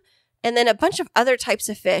awesome. And then a bunch of other types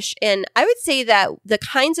of fish. And I would say that the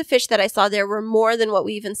kinds of fish that I saw there were more than what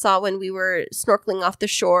we even saw when we were snorkeling off the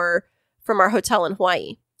shore from our hotel in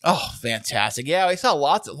Hawaii. Oh, fantastic. Yeah, we saw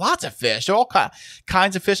lots of fish. All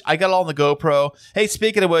kinds of fish. I got it all on the GoPro. Hey,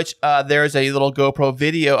 speaking of which, there's a little GoPro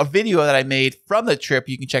video that I made from the trip.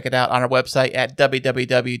 You can check it out on our website at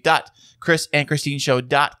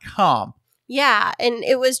www.chrisandchristineshow.com. Yeah, and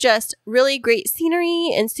it was just really great scenery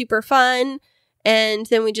and super fun. And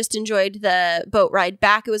then we just enjoyed the boat ride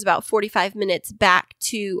back. It was about 45 minutes back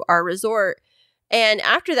to our resort. And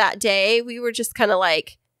after that day, we were just kind of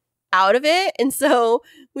like out of it. And so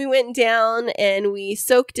we went down and we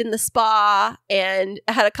soaked in the spa and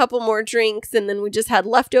had a couple more drinks. And then we just had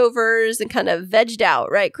leftovers and kind of vegged out.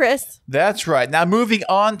 Right, Chris? That's right. Now moving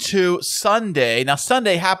on to Sunday. Now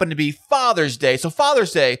Sunday happened to be Father's Day. So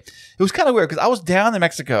Father's Day, it was kind of weird because I was down in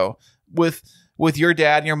Mexico with your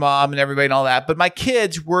dad and your mom and everybody and all that. But my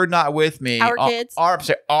kids were not with me. Our kids?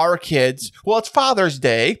 Our kids. Well, it's Father's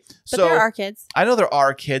Day. But there are kids. I know there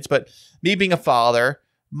are kids, but me being a father,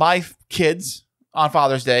 my kids on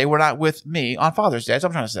Father's Day were not with me on Father's Day. That's what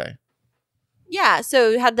I'm trying to say. Yeah.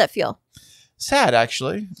 So how did that feel? Sad,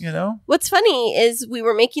 actually, What's funny is we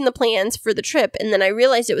were making the plans for the trip, and then I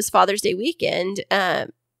realized it was Father's Day weekend,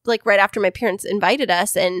 like right after my parents invited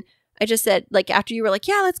us, and I just said, like, after you were like,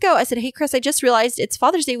 yeah, let's go. I said, hey, Chris, I just realized it's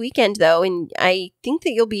Father's Day weekend, though, and I think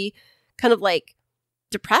that you'll be kind of like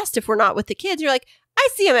depressed if we're not with the kids. You're like, I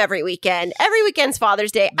see them every weekend. Every weekend's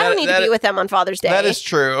Father's Day. I don't need to be with them on Father's Day. That is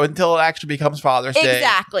true until it actually becomes Father's Day.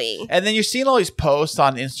 Exactly. And then you're seeing all these posts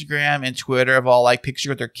on Instagram and Twitter of all like pictures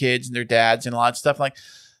with their kids and their dads and a lot of stuff. Like,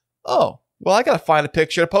 oh, well, I got to find a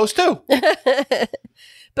picture to post too.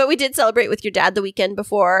 But we did celebrate with your dad the weekend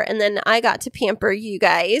before. And then I got to pamper you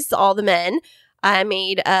guys, all the men. I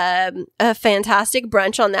made a fantastic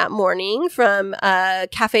brunch on that morning from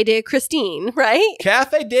Cafe de Christine, right?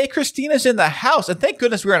 Cafe de Christina's in the house. And thank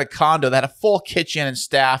goodness we were in a condo that had a full kitchen and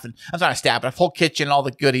staff. And I'm not a staff, but a full kitchen and all the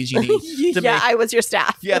goodies you need. Yeah, I was your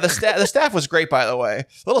staff. Yeah, the staff was great, by the way. A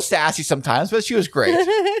little sassy sometimes, but she was great.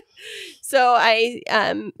 So I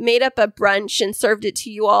made up a brunch and served it to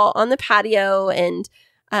you all on the patio. And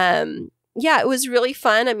yeah, it was really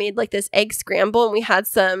fun. I made like this egg scramble, and we had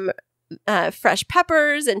some fresh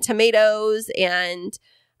peppers and tomatoes, and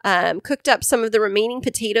cooked up some of the remaining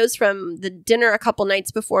potatoes from the dinner a couple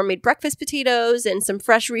nights before, made breakfast potatoes and some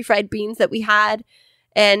fresh refried beans that we had,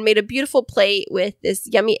 and made a beautiful plate with this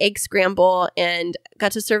yummy egg scramble and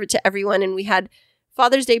got to serve it to everyone. And we had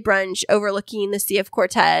Father's Day brunch overlooking the Sea of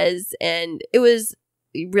Cortez, and it was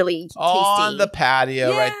really tasty. On the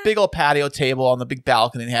patio, right? Big old patio table on the big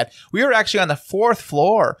balcony they had. We were actually on the 4th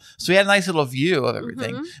floor, so we had a nice little view of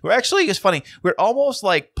everything. We're actually, it's funny, we're almost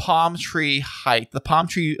like palm tree height. The palm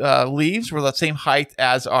tree leaves were the same height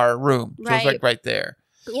as our room. So it was like right there,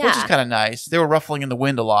 which is kind of nice. They were ruffling in the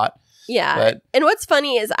wind a lot. Yeah. But, and what's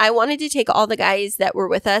funny is I wanted to take all the guys that were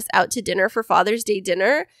with us out to dinner for Father's Day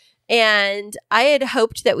dinner. And I had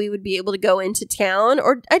hoped that we would be able to go into town,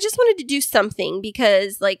 or I just wanted to do something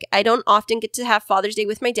because like I don't often get to have Father's Day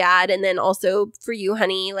with my dad. And then also for you,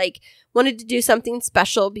 honey, like wanted to do something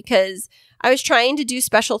special because I was trying to do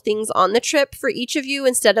special things on the trip for each of you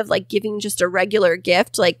instead of like giving just a regular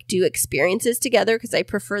gift, like do experiences together because I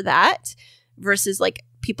prefer that versus like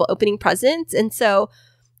people opening presents. And so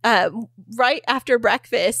right after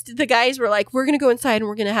breakfast, the guys were like, we're going to go inside and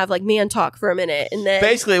we're going to have like man talk for a minute. And then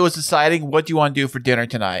basically it was deciding what do you want to do for dinner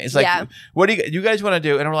tonight. It's like, what do you guys want to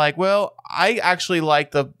do? And we're like, well, I actually like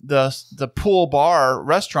the pool bar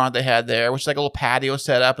restaurant they had there, which is like a little patio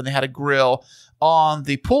set up, and they had a grill on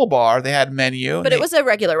the pool bar. They had menu. But it was a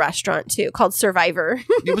regular restaurant too called Survivor.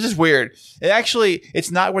 It was just weird. It's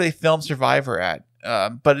not where they filmed Survivor at.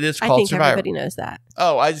 But it is called I think Survivor. Everybody knows that.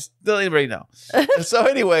 Oh, I just don't anybody know. So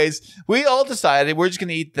anyways, we all decided we're just going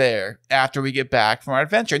to eat there after we get back from our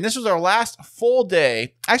adventure. And this was our last full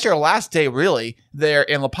day, actually our last day really, there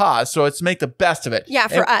in La Paz. So let's make the best of it. Yeah,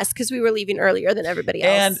 for us, because we were leaving earlier than everybody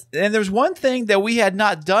else. And there's one thing that we had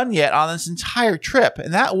not done yet on this entire trip,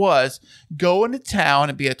 and that was go into town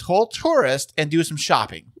and be a total tourist and do some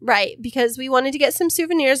shopping. Right, because we wanted to get some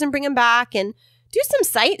souvenirs and bring them back and do some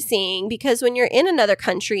sightseeing, because when you're in another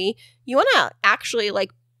country, you want to actually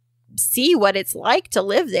like see what it's like to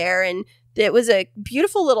live there. And it was a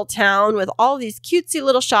beautiful little town with all these cutesy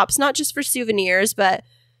little shops, not just for souvenirs, but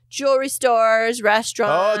jewelry stores,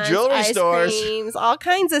 restaurants, ice creams, all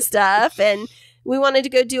kinds of stuff. And we wanted to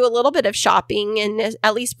go do a little bit of shopping and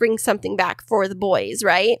at least bring something back for the boys,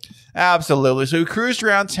 right? Absolutely. So we cruised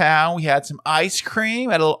around town. We had some ice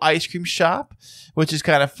cream at a little ice cream shop, which is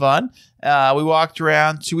kind of fun. We walked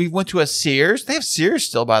around we went to a Sears. They have Sears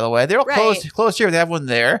still, by the way. They're all closed here. They have one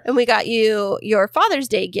there. And we got you your Father's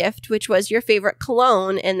Day gift, which was your favorite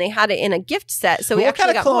cologne, and they had it in a gift set. So we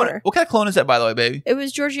actually got more. What kind of cologne is that, by the way, baby? It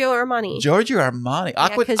was Giorgio Armani. Giorgio Armani.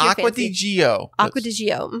 Aqua di Gio. Aqua di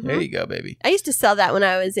Gio. Mm-hmm. There you go, baby. I used to sell that when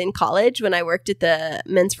I was in college, when I worked at the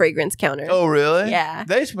men's fragrance counter. Oh, really? Yeah.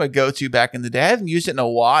 That used to be my go-to back in the day. I haven't used it in a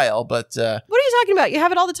while, but... What are you talking about? You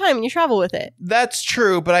have it all the time and you travel with it. That's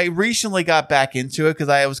true, but I recently got back into it because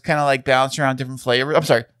I was kind of like bouncing around different flavors. I'm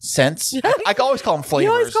sorry, scents. I always call them flavors.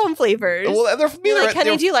 You always call them flavors. Well, You're like,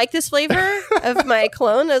 honey, do you like this flavor of my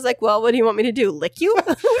cologne? I was like, well, what do you want me to do? Lick you?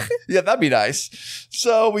 Yeah, that'd be nice.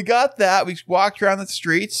 So we got that. We walked around the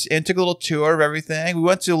streets and took a little tour of everything. We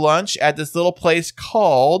went to lunch at this little place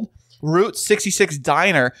called Route 66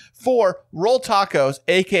 Diner for roll tacos,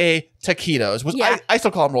 aka taquitos. I still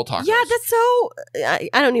call them roll tacos. Yeah, that's so... I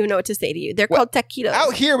don't even know what to say to you. They're called taquitos.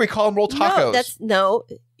 Out here, we call them roll tacos. No,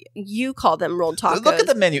 you call them roll tacos. Look at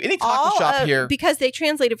the menu. Any taco shop here. Because they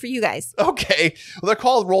translated for you guys. Okay. Well, they're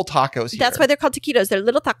called roll tacos here. That's why they're called taquitos. They're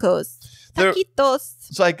little tacos. Taquitos.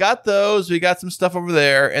 So I got those. We got some stuff over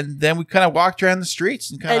there. And then we kind of walked around the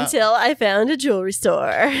streets. Until I found a jewelry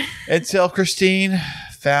store. Until Christine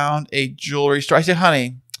found a jewelry store. I said,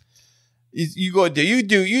 honey, you go do you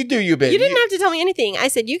baby. You didn't have to tell me anything. I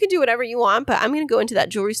said you can do whatever you want, but I'm going to go into that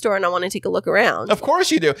jewelry store and I want to take a look around. Of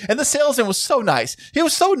course you do. And the salesman was so nice. He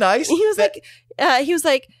was so nice. He was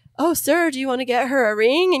like, oh, sir, do you want to get her a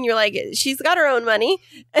ring? And you're like, she's got her own money.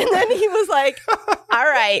 And then he was like, all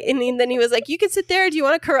right. And then he was like, you can sit there. Do you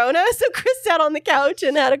want a Corona? So Chris sat on the couch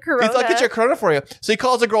and had a Corona. He's like, get you a Corona for you. So he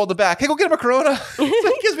calls a girl in the back. Hey, go get him a Corona. So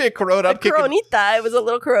he gives me a Corona. A Coronita. It was a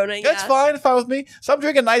little Corona. That's fine. Fine with me. So I'm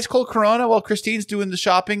drinking a nice cold Corona while Christine's doing the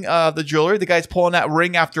shopping, the jewelry. The guy's pulling out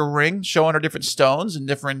ring after ring, showing her different stones and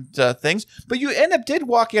different things. But you did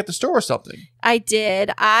walking at the store or something. I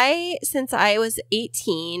did. Since I was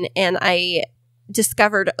 18 and I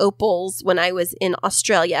discovered opals when I was in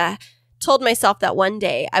Australia, told myself that one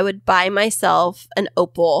day I would buy myself an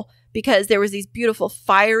opal because there was these beautiful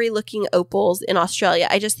fiery looking opals in Australia.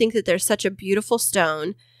 I just think that they're such a beautiful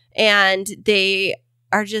stone, and they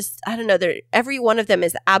are just, I don't know, every one of them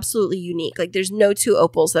is absolutely unique. Like there's no two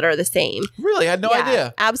opals that are the same. Really? I had no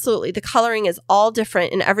idea. Absolutely. The coloring is all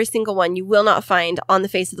different in every single one. You will not find on the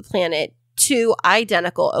face of the planet two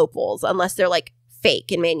identical opals unless they're like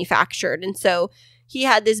fake and manufactured. And so he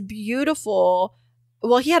had this beautiful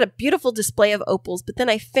display of opals, but then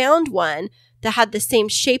I found one that had the same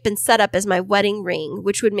shape and setup as my wedding ring,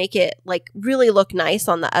 which would make it like really look nice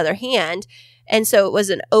on the other hand. And so it was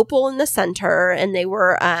an opal in the center, and they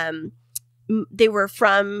were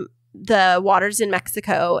from the waters in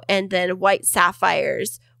Mexico, and then white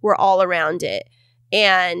sapphires were all around it.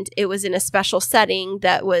 And it was in a special setting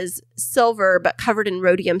that was silver but covered in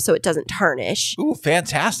rhodium so it doesn't tarnish. Ooh,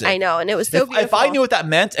 fantastic. I know. And it was so beautiful. If I knew what that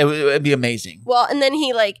meant, it would be amazing. Well, and then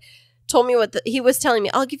he like told me he was telling me,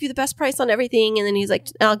 I'll give you the best price on everything. And then he's like,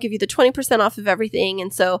 I'll give you the 20% off of everything.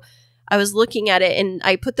 And so I was looking at it and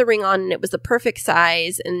I put the ring on and it was the perfect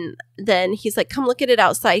size. And then he's like, come look at it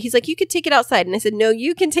outside. He's like, you could take it outside. And I said, no,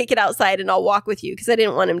 you can take it outside and I'll walk with you. Because I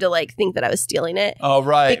didn't want him to like think that I was stealing it. Oh,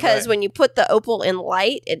 right. Because when you put the opal in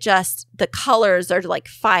light, the colors are like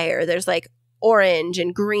fire. There's like orange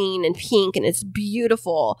and green and pink, and it's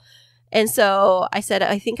beautiful. And so I said,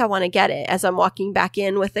 I think I want to get it, as I'm walking back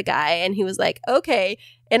in with the guy. And he was like, okay.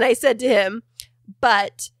 And I said to him,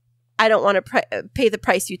 but I don't want to pay the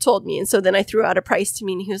price you told me. And so then I threw out a price to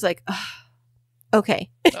me, and he was like, okay.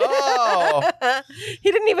 Oh.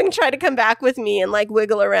 He didn't even try to come back with me and like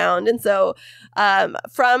wiggle around. And so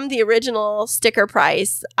from the original sticker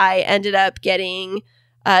price, I ended up getting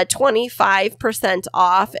 25%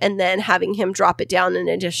 off, and then having him drop it down an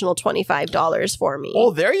additional $25 for me.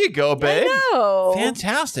 Oh, there you go, babe. I know.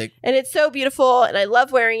 Fantastic. And it's so beautiful, and I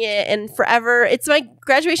love wearing it, and forever, it's my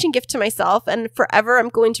graduation gift to myself, and forever I'm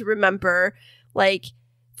going to remember, like,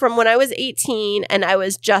 from when I was 18 and I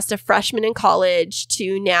was just a freshman in college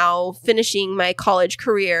to now finishing my college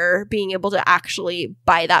career, being able to actually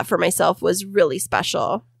buy that for myself was really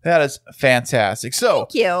special. That is fantastic. So,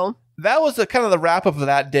 thank you. That was kind of the wrap up of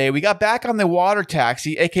that day. We got back on the water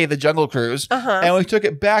taxi, aka the Jungle Cruise, and we took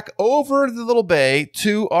it back over the little bay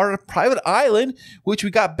to our private island, which we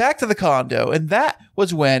got back to the condo. And that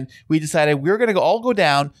was when we decided we were going to all go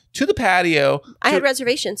down to the patio. I had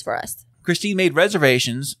reservations for us. Christine made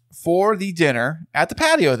reservations for the dinner at the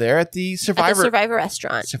patio there at the Survivor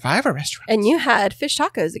Restaurant. Survivor Restaurant. And you had fish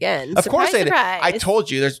tacos again. Of course I did. I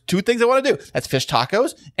told you there's two things I want to do. That's fish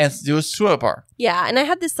tacos and do a swim up bar. Yeah, and I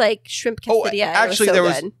had this like shrimp quesadilla. Actually,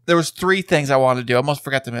 there was three things I wanted to do. I almost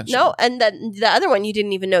forgot to mention. No, and then the other one you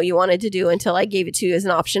didn't even know you wanted to do until I gave it to you as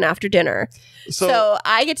an option after dinner. So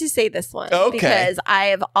I get to say this one because I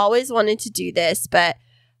have always wanted to do this, but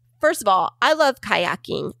first of all, I love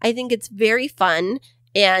kayaking. I think it's very fun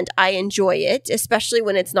and I enjoy it, especially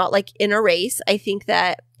when it's not like in a race. I think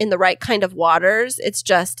that in the right kind of waters, it's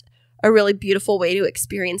just a really beautiful way to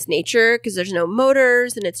experience nature because there's no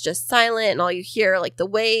motors and it's just silent and all you hear are like the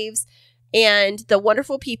waves. And the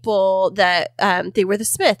wonderful people that they were the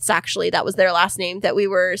Smiths, actually, that was their last name, that we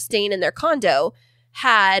were staying in their condo,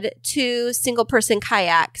 had two single-person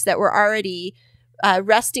kayaks that were already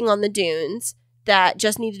resting on the dunes that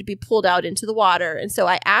just needed to be pulled out into the water. And so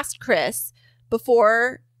I asked Chris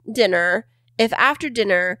before dinner if after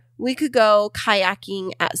dinner we could go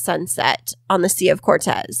kayaking at sunset on the Sea of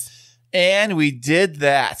Cortez. And we did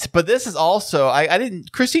that. But this is also,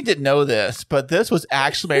 Christine didn't know this, but this was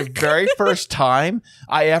actually my very first time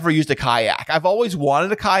I ever used a kayak. I've always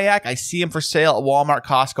wanted a kayak. I see them for sale at Walmart,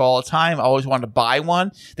 Costco all the time. I always wanted to buy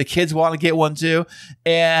one. The kids want to get one too.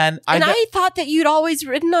 And I thought that you'd always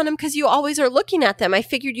ridden on them because you always are looking at them. I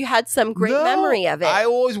figured you had some great memory of it. I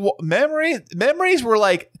always, memories were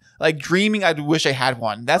like like dreaming I wish I had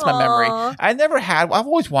one. That's my memory. Aw. I never had one. I've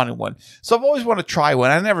always wanted one. So I've always wanted to try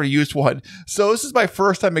one. I never used one. So this is my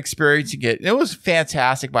first time experiencing it. And it was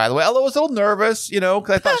fantastic, by the way. Although I was a little nervous, because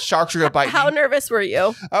I thought sharks were going to bite How me. nervous were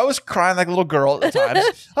you? I was crying like a little girl at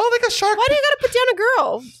times. Oh, like a shark. Why do you got to put down a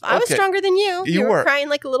girl? I was Okay. stronger than you. You You were. were crying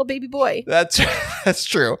like a little baby boy. That's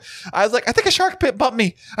true. I was like, I think a shark bumped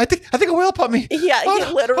me. I think a whale bumped me. Yeah, Oh, he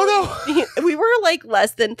no. literally. Oh, We were like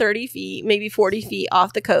less than 30 feet, maybe 40 feet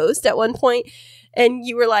off the coast at one point, and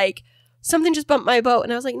you were like, something just bumped my boat,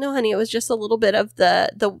 and I was like, no, honey, it was just a little bit of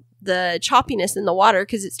the choppiness in the water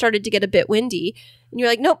because it started to get a bit windy. And you're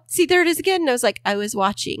like, nope, see, there it is again. And I was like, I was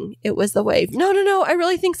watching. It was the wave. No, I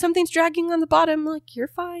really think something's dragging on the bottom. I'm like, you're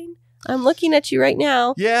fine. I'm looking at you right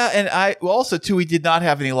now. Yeah, and also too, we did not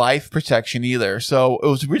have any life protection either. So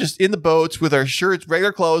we're just in the boats with our shirts,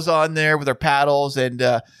 regular clothes on there with our paddles, and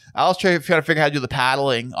I was trying to figure out how to do the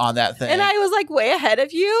paddling on that thing. And I was like way ahead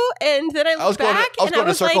of you, and then I looked back, and I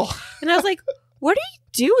was in a circle. like, and I was like, what are you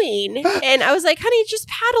doing? And I was like, honey, just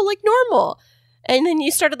paddle like normal. And then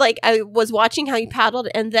you started like, I was watching how you paddled,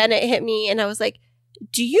 and then it hit me, and I was like,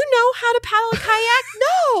 do you know how to paddle a kayak?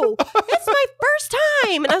 No, it's my first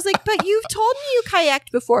time. And I was like, but you've told me you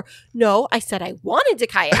kayaked before. No, I said I wanted to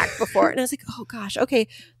kayak before. And I was like, oh gosh, okay,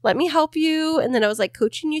 let me help you. And then I was like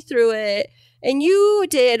coaching you through it. And you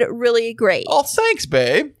did really great. Oh, thanks,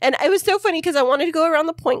 babe. And it was so funny because I wanted to go around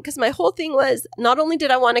the point because my whole thing was not only did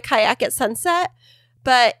I want to kayak at sunset,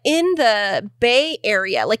 but in the bay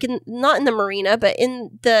area, like not in the marina, but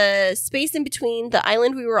in the space in between the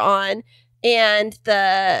island we were on and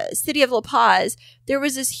the city of La Paz, there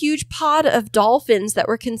was this huge pod of dolphins that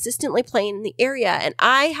were consistently playing in the area. And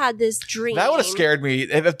I had this dream. That would have scared me.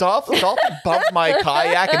 If dolphin bumped my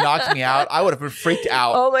kayak and knocked me out, I would have been freaked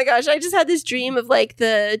out. Oh my gosh. I just had this dream of like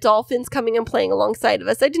the dolphins coming and playing alongside of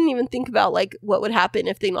us. I didn't even think about like what would happen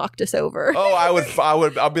if they knocked us over. Oh, I'll be like, oh my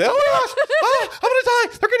gosh, I'm going to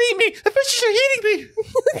die. They're going to eat me. The fishes are eating me.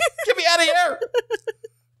 Get me out of here.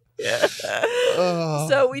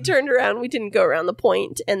 So we turned around. We didn't go around the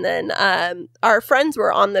point, and then our friends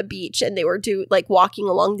were on the beach, and they were walking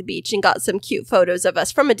along the beach, and got some cute photos of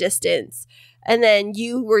us from a distance. And then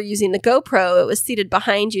you were using the GoPro. It was seated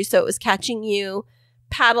behind you, so it was catching you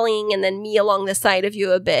paddling, and then me along the side of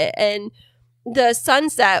you a bit. And the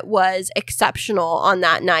sunset was exceptional on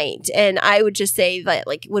that night. And I would just say that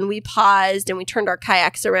like when we paused and we turned our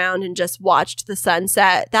kayaks around and just watched the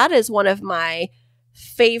sunset, that is one of my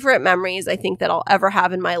favorite memories I think that I'll ever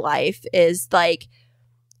have in my life, is like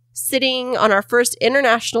sitting on our first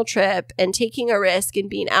international trip and taking a risk and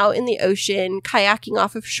being out in the ocean, kayaking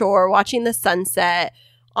off of shore, watching the sunset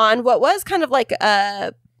on what was kind of like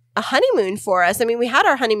a honeymoon for us. I mean, we had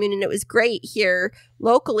our honeymoon and it was great here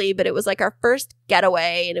locally, but it was like our first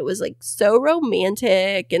getaway and it was like so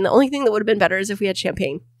romantic. And the only thing that would have been better is if we had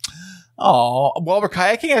champagne. Oh, while we're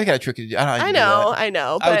kayaking, I got a tricky. I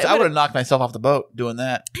know. But I would have knocked myself off the boat doing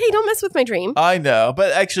that. Hey, don't mess with my dream. I know,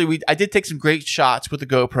 but actually, I did take some great shots with the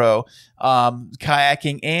GoPro,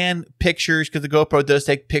 kayaking and pictures, because the GoPro does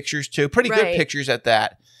take pictures too. Pretty good pictures at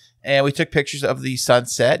that. And we took pictures of the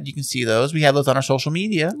sunset. You can see those. We have those on our social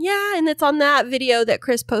media. Yeah, and it's on that video that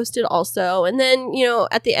Chris posted also. And then,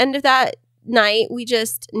 at the end of that night, we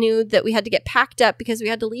just knew that we had to get packed up because we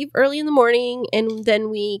had to leave early in the morning. And then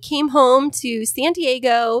we came home to San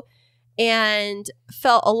Diego and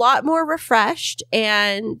felt a lot more refreshed.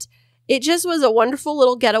 And it just was a wonderful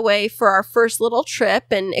little getaway for our first little trip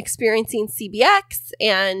and experiencing CBX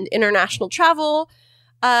and international travel.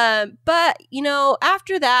 But,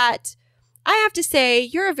 after that, I have to say,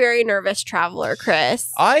 you're a very nervous traveler,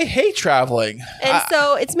 Chris. I hate traveling. And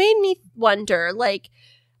so it's made me wonder, like,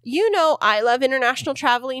 I love international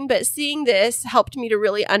traveling, but seeing this helped me to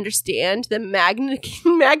really understand the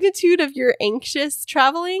magnitude of your anxious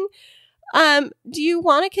traveling. Do you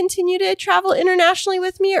want to continue to travel internationally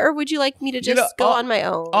with me, or would you like me to just go on my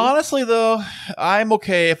own? Honestly, though, I'm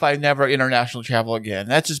okay if I never international travel again.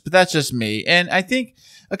 That's just me. And I think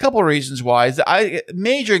a couple of reasons why is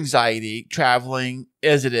major anxiety traveling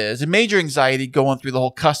as it is, and major anxiety going through the whole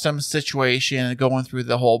customs situation and going through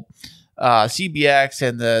the whole CBX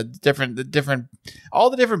and all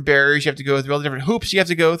the different barriers you have to go through, all the different hoops you have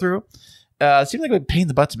to go through. It seems like a big pain in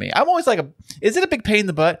the butt to me. I'm always like, is it a big pain in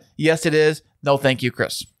the butt? Yes, it is. No, thank you,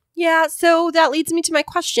 Chris. Yeah, so that leads me to my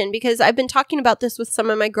question, because I've been talking about this with some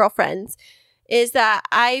of my girlfriends, is that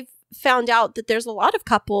I've found out that there's a lot of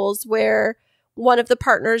couples where one of the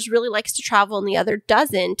partners really likes to travel and the other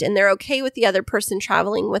doesn't, and they're okay with the other person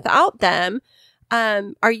traveling without them.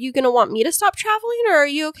 Are you going to want me to stop traveling, or are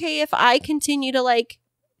you okay if I continue to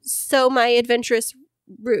sow my adventurous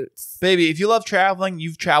roots. Baby, if you love traveling,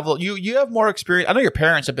 you've traveled. You have more experience. I know your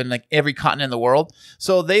parents have been like every continent in the world,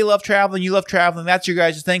 so they love traveling. You love traveling. That's your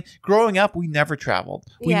guys' thing. Growing up, we never traveled.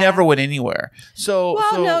 We never went anywhere.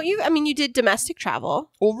 No, you did domestic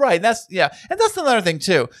travel. Well, right. And that's another thing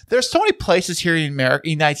too. There's so many places here in America,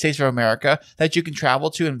 United States of America, that you can travel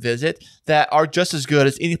to and visit that are just as good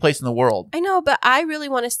as any place in the world. I know, but I really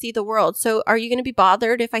want to see the world. So, are you going to be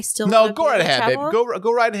bothered if I still? No, go right ahead, baby.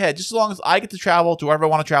 Go right ahead. Just as long as I get to travel to wherever I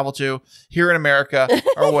want to travel to here in America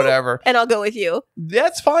or whatever, and I'll go with you.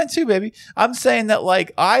 That's fine too, baby. I'm saying that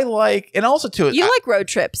and also too. You like road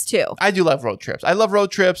trips too. I do love road trips. I love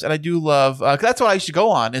road trips, and I do love. That's what I used to go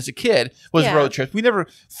on as a kid was road trips. We never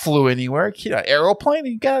flew anywhere. Aeroplane,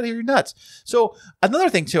 you got out of here, you're nuts. So another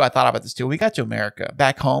thing too, I thought about this too. We got to America,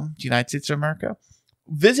 back home, the United States of America,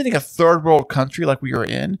 visiting a third world country like we were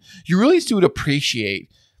in. You really do appreciate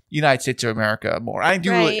United States of America more. I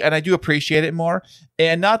do, and I do appreciate it more.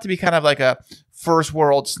 And not to be kind of like a first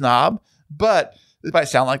world snob, but it might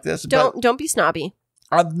sound like this. Don't be snobby.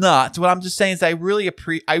 I'm not. What I'm just saying is I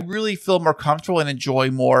really feel more comfortable and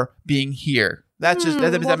enjoy more being here. That's just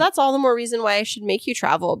that's all the more reason why I should make you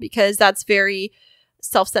travel, because that's very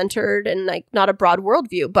self-centered and like not a broad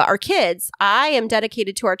worldview. But our kids, I am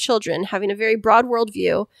dedicated to our children having a very broad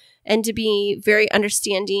worldview and to be very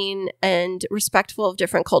understanding and respectful of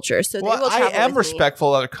different cultures. So they will travel I am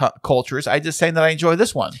respectful of other cultures. I just saying that I enjoy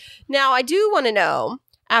this one. Now, I do want to know,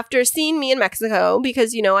 after seeing me in Mexico,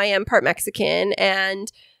 because I am part Mexican,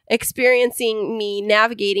 and experiencing me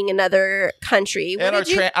navigating another country. And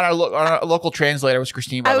our local translator was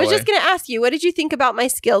Christine, by the way. I was just going to ask you, what did you think about my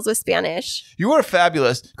skills with Spanish? You were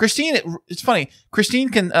fabulous. Christine, it's funny. Christine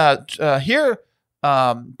can hear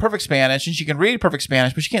perfect Spanish, and she can read perfect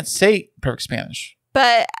Spanish, but she can't say perfect Spanish.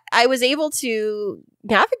 But I was able to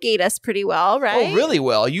navigate us pretty well, right? Oh, really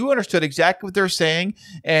well. You understood exactly what they were saying,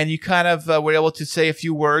 and you kind of were able to say a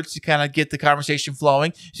few words to kind of get the conversation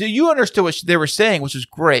flowing. So you understood what they were saying, which was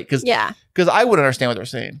great, because I wouldn't understand what they were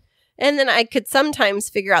saying. And then I could sometimes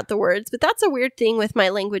figure out the words, but that's a weird thing with my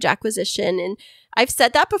language acquisition. And I've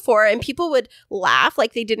said that before, and people would laugh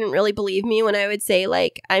like they didn't really believe me when I would say,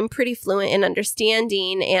 like, I'm pretty fluent in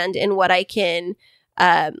understanding and in what I can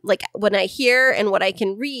like when I hear and what I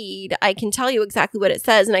can read, I can tell you exactly what it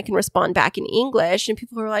says and I can respond back in English. And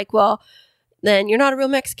people are like, well, then you're not a real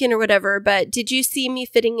Mexican or whatever. But did you see me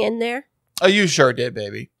fitting in there? Oh, you sure did,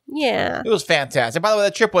 baby. Yeah. It was fantastic. By the way,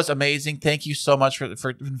 that trip was amazing. Thank you so much for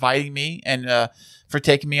inviting me and for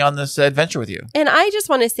taking me on this adventure with you. And I just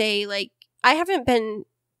want to say, like, I haven't been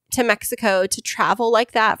to Mexico to travel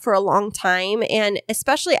like that for a long time. And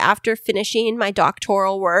especially after finishing my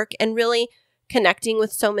doctoral work and really connecting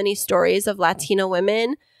with so many stories of Latino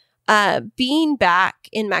women, being back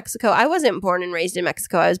in Mexico. I wasn't born and raised in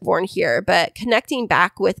Mexico. I was born here, but connecting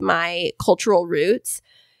back with my cultural roots,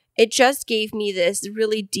 it just gave me this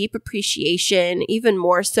really deep appreciation, even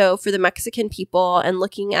more so for the Mexican people, and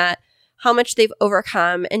looking at how much they've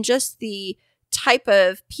overcome and just the type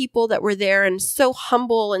of people that were there, and so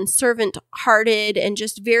humble and servant hearted and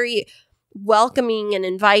just very welcoming and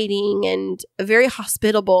inviting and very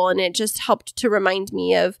hospitable. And it just helped to remind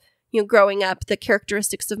me of, growing up, the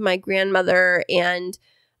characteristics of my grandmother, and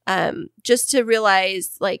just to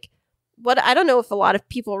realize, like, what I don't know if a lot of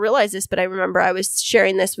people realize this, but I remember I was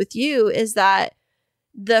sharing this with you, is that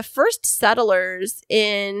the first settlers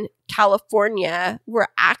in California were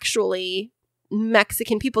actually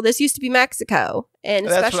Mexican people. This used to be Mexico, and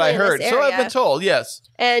that's what I heard. So I've been told, yes.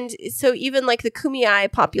 And so even like the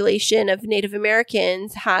Kumeyaay population of Native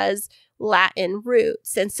Americans has Latin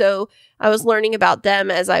roots, and so I was learning about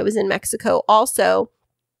them as I was in Mexico, also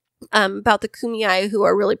about the Kumeyaay who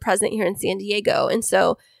are really present here in San Diego, and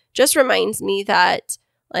so just reminds me that,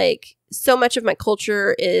 like, so much of my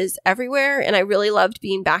culture is everywhere, and I really loved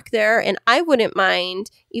being back there. And I wouldn't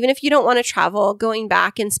mind, even if you don't want to travel, going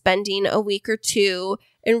back and spending a week or two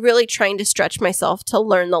and really trying to stretch myself to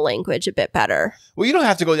learn the language a bit better. Well, you don't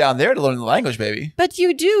have to go down there to learn the language, baby. But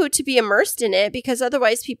you do, to be immersed in it, because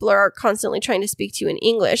otherwise people are constantly trying to speak to you in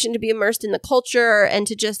English, and to be immersed in the culture and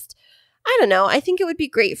to just, I don't know, I think it would be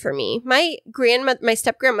great for me. My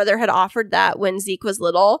step-grandmother had offered that when Zeke was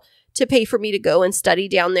little, to pay for me to go and study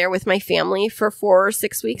down there with my family for 4 or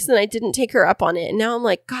 6 weeks, and I didn't take her up on it. And now I'm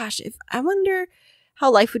like, gosh, I wonder how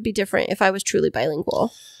life would be different if I was truly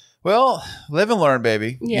bilingual. Well, live and learn,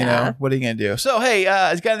 baby. Yeah. You know, what are you going to do? So, hey,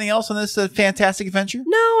 has you got anything else on this fantastic adventure?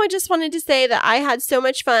 No, I just wanted to say that I had so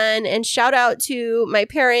much fun, and shout out to my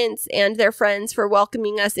parents and their friends for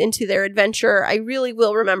welcoming us into their adventure. I really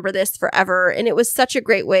will remember this forever, and it was such a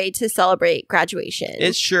great way to celebrate graduation.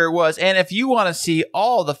 It sure was. And if you want to see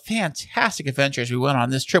all the fantastic adventures we went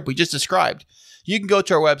on this trip we just described, you can go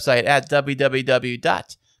to our website at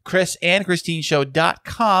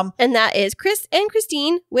www.chrisandchristineshow.com. And that is Chris and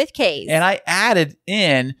Christine with K's. And I added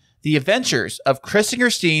in the adventures of Chris and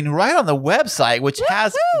Christine right on the website, which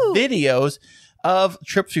has videos of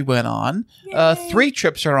trips we went on. 3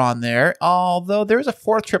 trips are on there, although there's a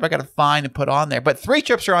 4th trip I got to find and put on there. But 3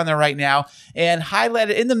 trips are on there right now, and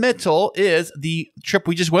highlighted in the middle is the trip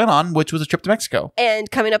we just went on, which was a trip to Mexico. And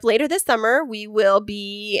coming up later this summer, we will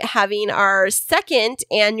be having our 2nd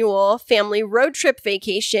annual family road trip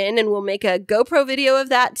vacation, and we'll make a GoPro video of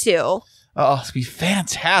that too. Oh, it's going to be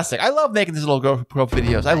fantastic. I love making these little GoPro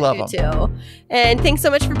videos. I love them. Too. And thanks so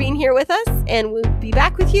much for being here with us, and we'll be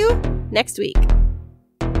back with you next week.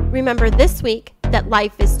 Remember this week that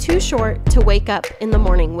life is too short to wake up in the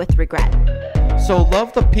morning with regret. So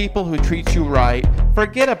love the people who treat you right,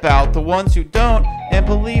 forget about the ones who don't, and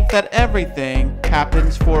believe that everything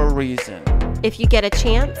happens for a reason. If you get a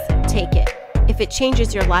chance, take it. If it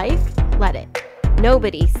changes your life, let it.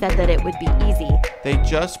 Nobody said that it would be easy. They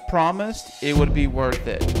just promised it would be worth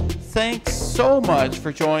it. Thanks so much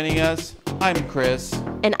for joining us. I'm Chris.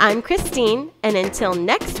 And I'm Christine. And until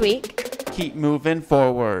next week, keep moving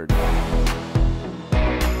forward.